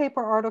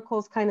newspaper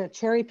articles kind of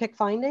cherry pick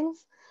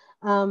findings,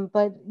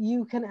 but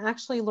you can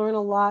actually learn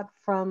a lot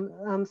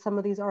from some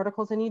of these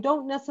articles, and you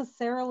don't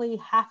necessarily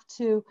have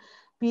to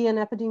be an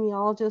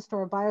epidemiologist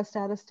or a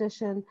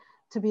biostatistician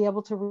to be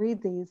able to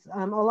read these.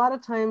 A lot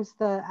of times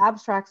the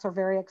abstracts are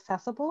very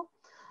accessible,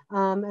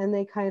 and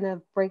they kind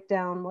of break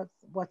down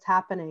what's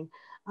happening.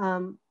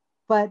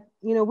 But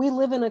you know, we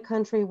live in a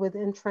country with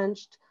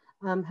entrenched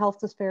health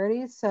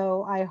disparities,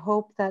 so I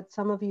hope that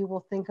some of you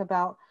will think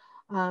about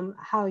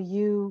how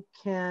you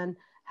can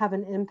have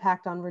an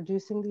impact on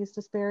reducing these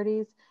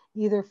disparities,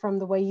 either from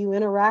the way you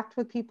interact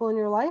with people in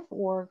your life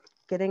or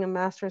getting a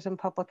master's in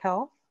public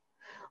health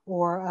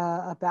or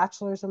a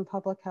bachelor's in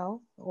public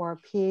health or a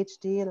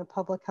PhD in a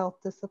public health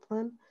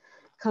discipline.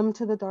 Come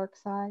to the dark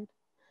side.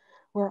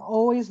 We're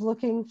always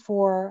looking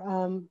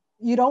for,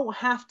 you don't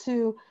have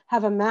to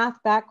have a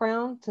math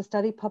background to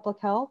study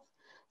public health.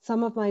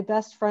 Some of my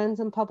best friends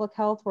in public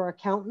health were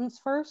accountants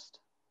first.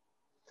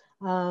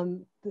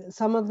 Some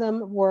of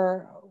them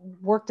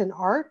worked in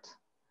art.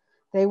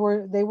 They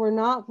were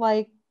not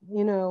like,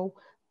 you know,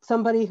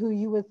 somebody who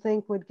you would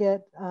think would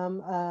get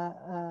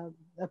a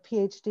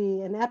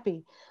PhD in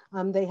epi.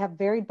 They have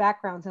varied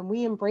backgrounds, and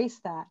we embrace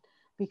that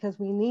because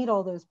we need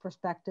all those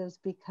perspectives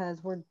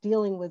because we're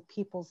dealing with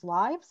people's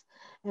lives,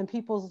 and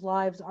people's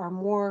lives are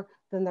more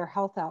than their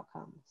health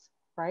outcomes,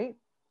 right?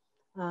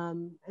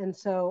 And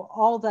so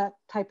all that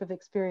type of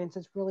experience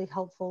is really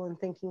helpful in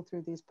thinking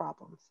through these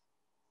problems.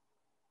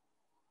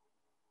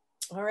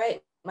 All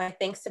right, my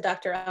thanks to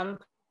Dr.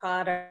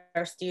 Ompad,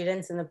 our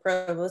students in the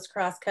Provost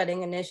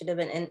Cross-Cutting Initiative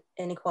and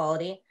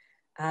Inequality.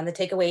 The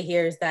takeaway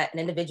here is that an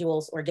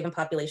individual's or given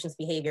population's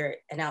behavior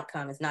and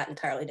outcome is not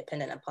entirely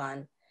dependent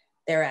upon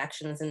their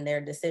actions and their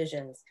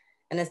decisions.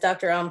 And as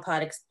Dr.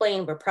 Ompad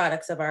explained, we're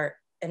products of our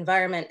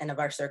environment and of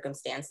our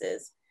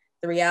circumstances.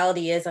 The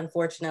reality is,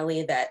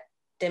 unfortunately, that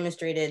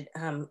demonstrated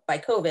by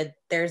COVID,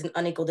 there's an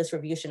unequal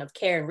distribution of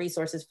care and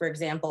resources, for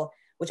example,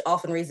 which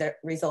often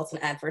results in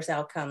adverse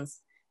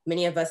outcomes.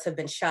 Many of us have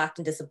been shocked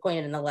and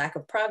disappointed in the lack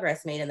of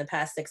progress made in the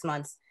past 6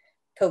 months.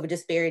 COVID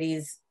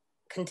disparities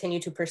continue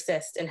to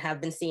persist and have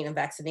been seen in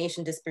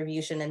vaccination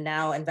distribution and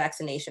now in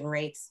vaccination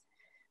rates.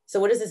 So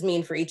what does this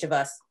mean for each of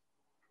us?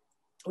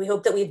 We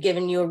hope that we've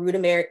given you a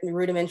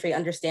rudimentary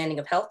understanding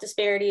of health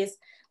disparities,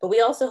 but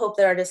we also hope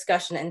that our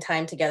discussion and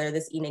time together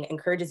this evening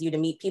encourages you to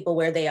meet people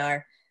where they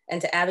are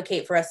and to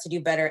advocate for us to do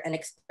better and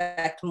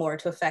expect more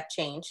to affect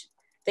change.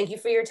 Thank you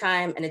for your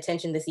time and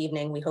attention this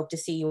evening. We hope to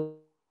see you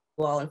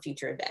all in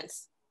future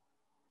events.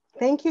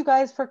 Thank you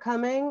guys for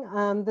coming.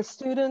 The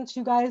students,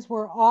 you guys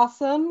were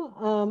awesome.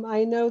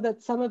 I know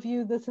that some of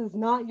you, this is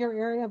not your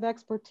area of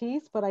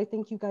expertise, but I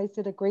think you guys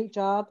did a great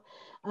job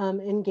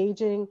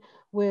engaging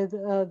with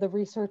the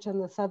research and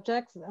the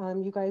subjects.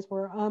 You guys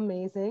were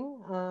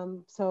amazing.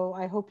 So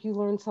I hope you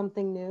learned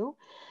something new.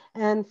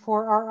 And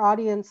for our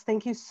audience,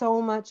 thank you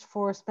so much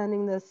for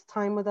spending this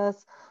time with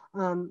us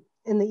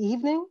in the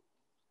evening.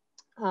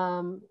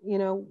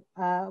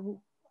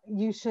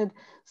 You should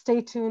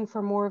stay tuned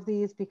for more of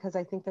these because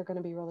I think they're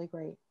going to be really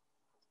great.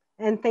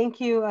 And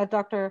thank you,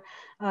 Dr.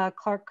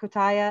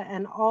 Clark-Cutaia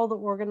and all the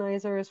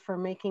organizers for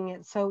making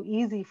it so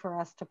easy for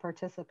us to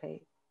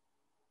participate.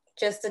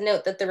 Just a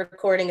note that the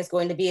recording is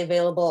going to be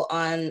available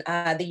on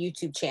the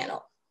YouTube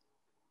channel.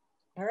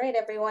 All right,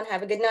 everyone,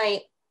 have a good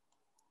night.